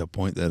 Yeah,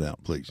 point that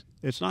out, please.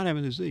 It's not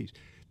having the disease.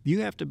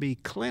 You have to be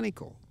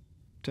clinical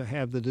to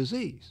have the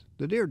disease.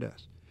 The deer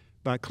does.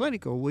 By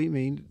clinical, we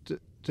mean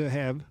to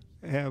have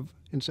have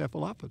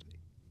encephalopathy.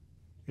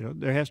 You know,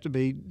 there has to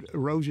be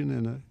erosion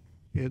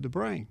in the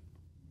brain.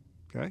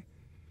 Okay,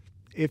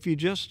 if you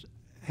just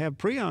have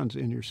prions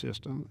in your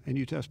system and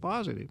you test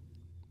positive,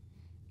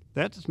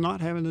 that's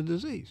not having the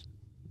disease.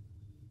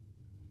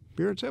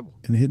 Pure and simple.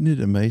 And isn't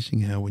it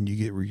amazing how when you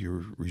get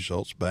your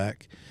results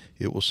back,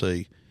 it will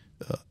say,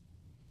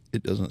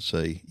 it doesn't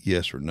say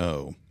yes or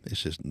no.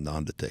 It's just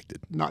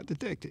non-detected. Not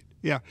detected.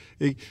 Yeah.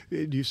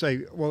 You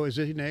say, well, is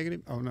he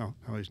negative? Oh, no,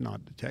 he's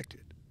not detected.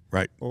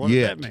 Right. Well, what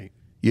does that mean?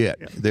 Yeah.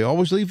 They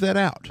always leave that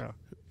out.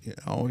 Yeah.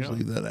 Always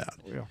leave that out.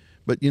 Yeah.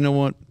 But you know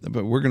what?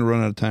 But we're going to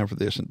run out of time for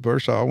this. And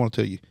first, I want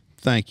to tell you,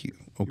 thank you.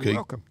 Okay. You're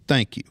welcome.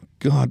 Thank you.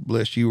 God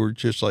bless you. Or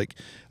just like,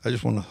 I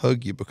just want to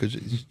hug you because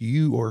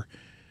you're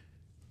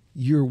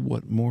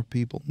what more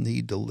people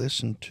need to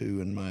listen to,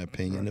 in my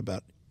opinion,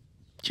 about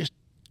just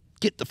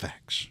get the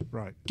facts.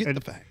 Right. Get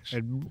the facts.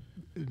 And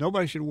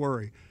nobody should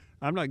worry.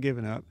 I'm not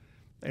giving up.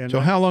 And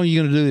So how long are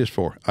you going to do this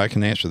for? I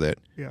can answer that.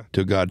 Yeah.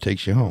 Till God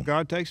takes you home.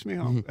 God takes me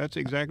home. That's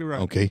exactly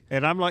right. Okay.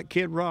 And I'm like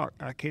Kid Rock.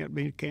 I can't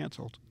be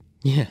canceled.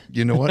 Yeah.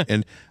 You know what?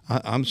 And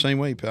I'm the same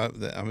way.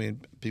 I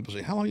mean, people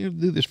say, how long are you going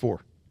to do this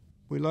for?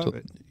 We love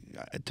it.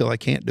 Till I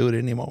can't do it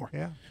anymore.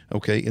 Yeah.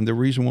 Okay. And the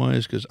reason why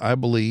is because I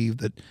believe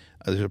that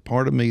there's a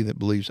part of me that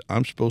believes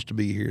I'm supposed to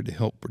be here to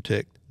help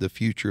protect the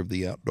future of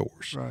the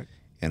outdoors. Right.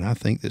 And I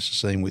think that's the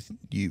same with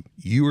you.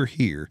 You are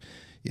here,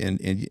 and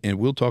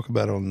we'll talk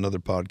about it on another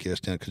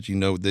podcast now because you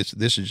know this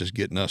is just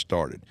getting us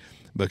started.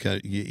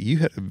 Because you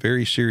had a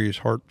very serious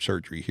heart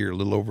surgery here a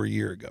little over a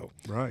year ago.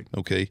 Right.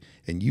 Okay.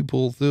 And you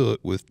pulled through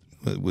it with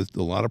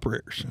a lot of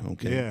prayers.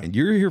 Okay. Yeah. And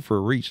you're here for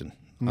a reason.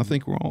 I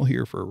think we're all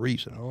here for a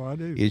reason. Oh, I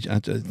do. I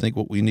think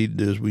what we need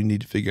to do is we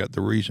need to figure out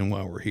the reason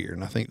why we're here.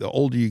 And I think the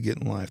older you get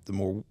in life, the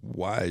more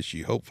wise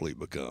you hopefully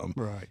become.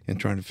 Right. And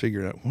trying to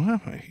figure out, why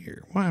am I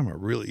here? Why am I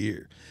really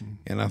here?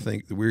 And I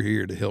think that we're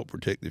here to help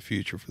protect the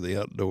future for the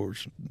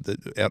outdoors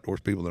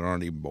people that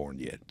aren't even born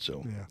yet.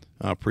 So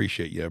I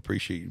appreciate you. I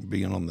appreciate you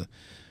being on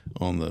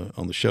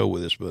the show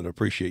with us, but I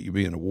appreciate you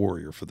being a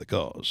warrior for the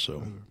cause.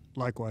 So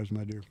Likewise,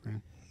 my dear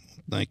friend.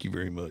 thank you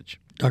very much.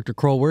 Dr.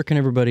 Kroll, where can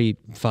everybody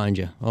find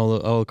you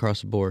all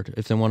across the board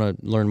if they want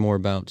to learn more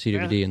about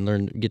CWD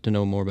and get to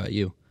know more about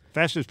you?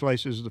 Fastest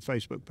place is the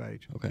Facebook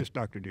page. Okay. It's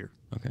Dr. Deer.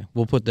 Okay.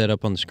 We'll put that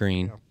up on the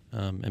screen.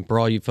 And for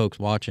all you folks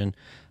watching,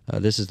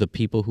 this is the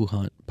People Who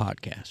Hunt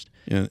podcast.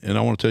 And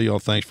I want to tell you all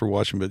thanks for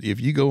watching, but if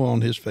you go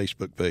on his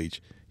Facebook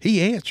page,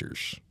 he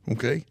answers,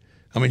 okay?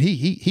 I mean,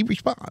 he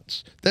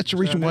responds. That's the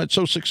reason why it's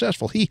so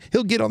successful.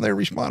 He'll get on there and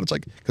respond. It's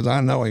like, because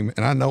I know him,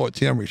 and I know it's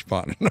him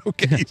responding,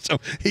 okay? So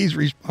he's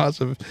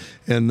responsive,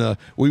 and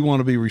we want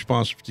to be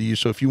responsive to you.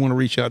 So if you want to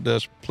reach out to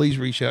us, please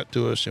reach out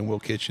to us, and we'll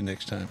catch you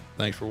next time.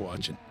 Thanks for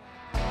watching.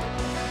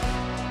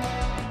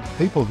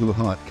 People Who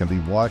Hunt can be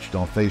watched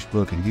on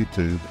Facebook and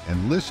YouTube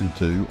and listened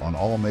to on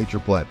all major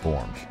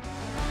platforms.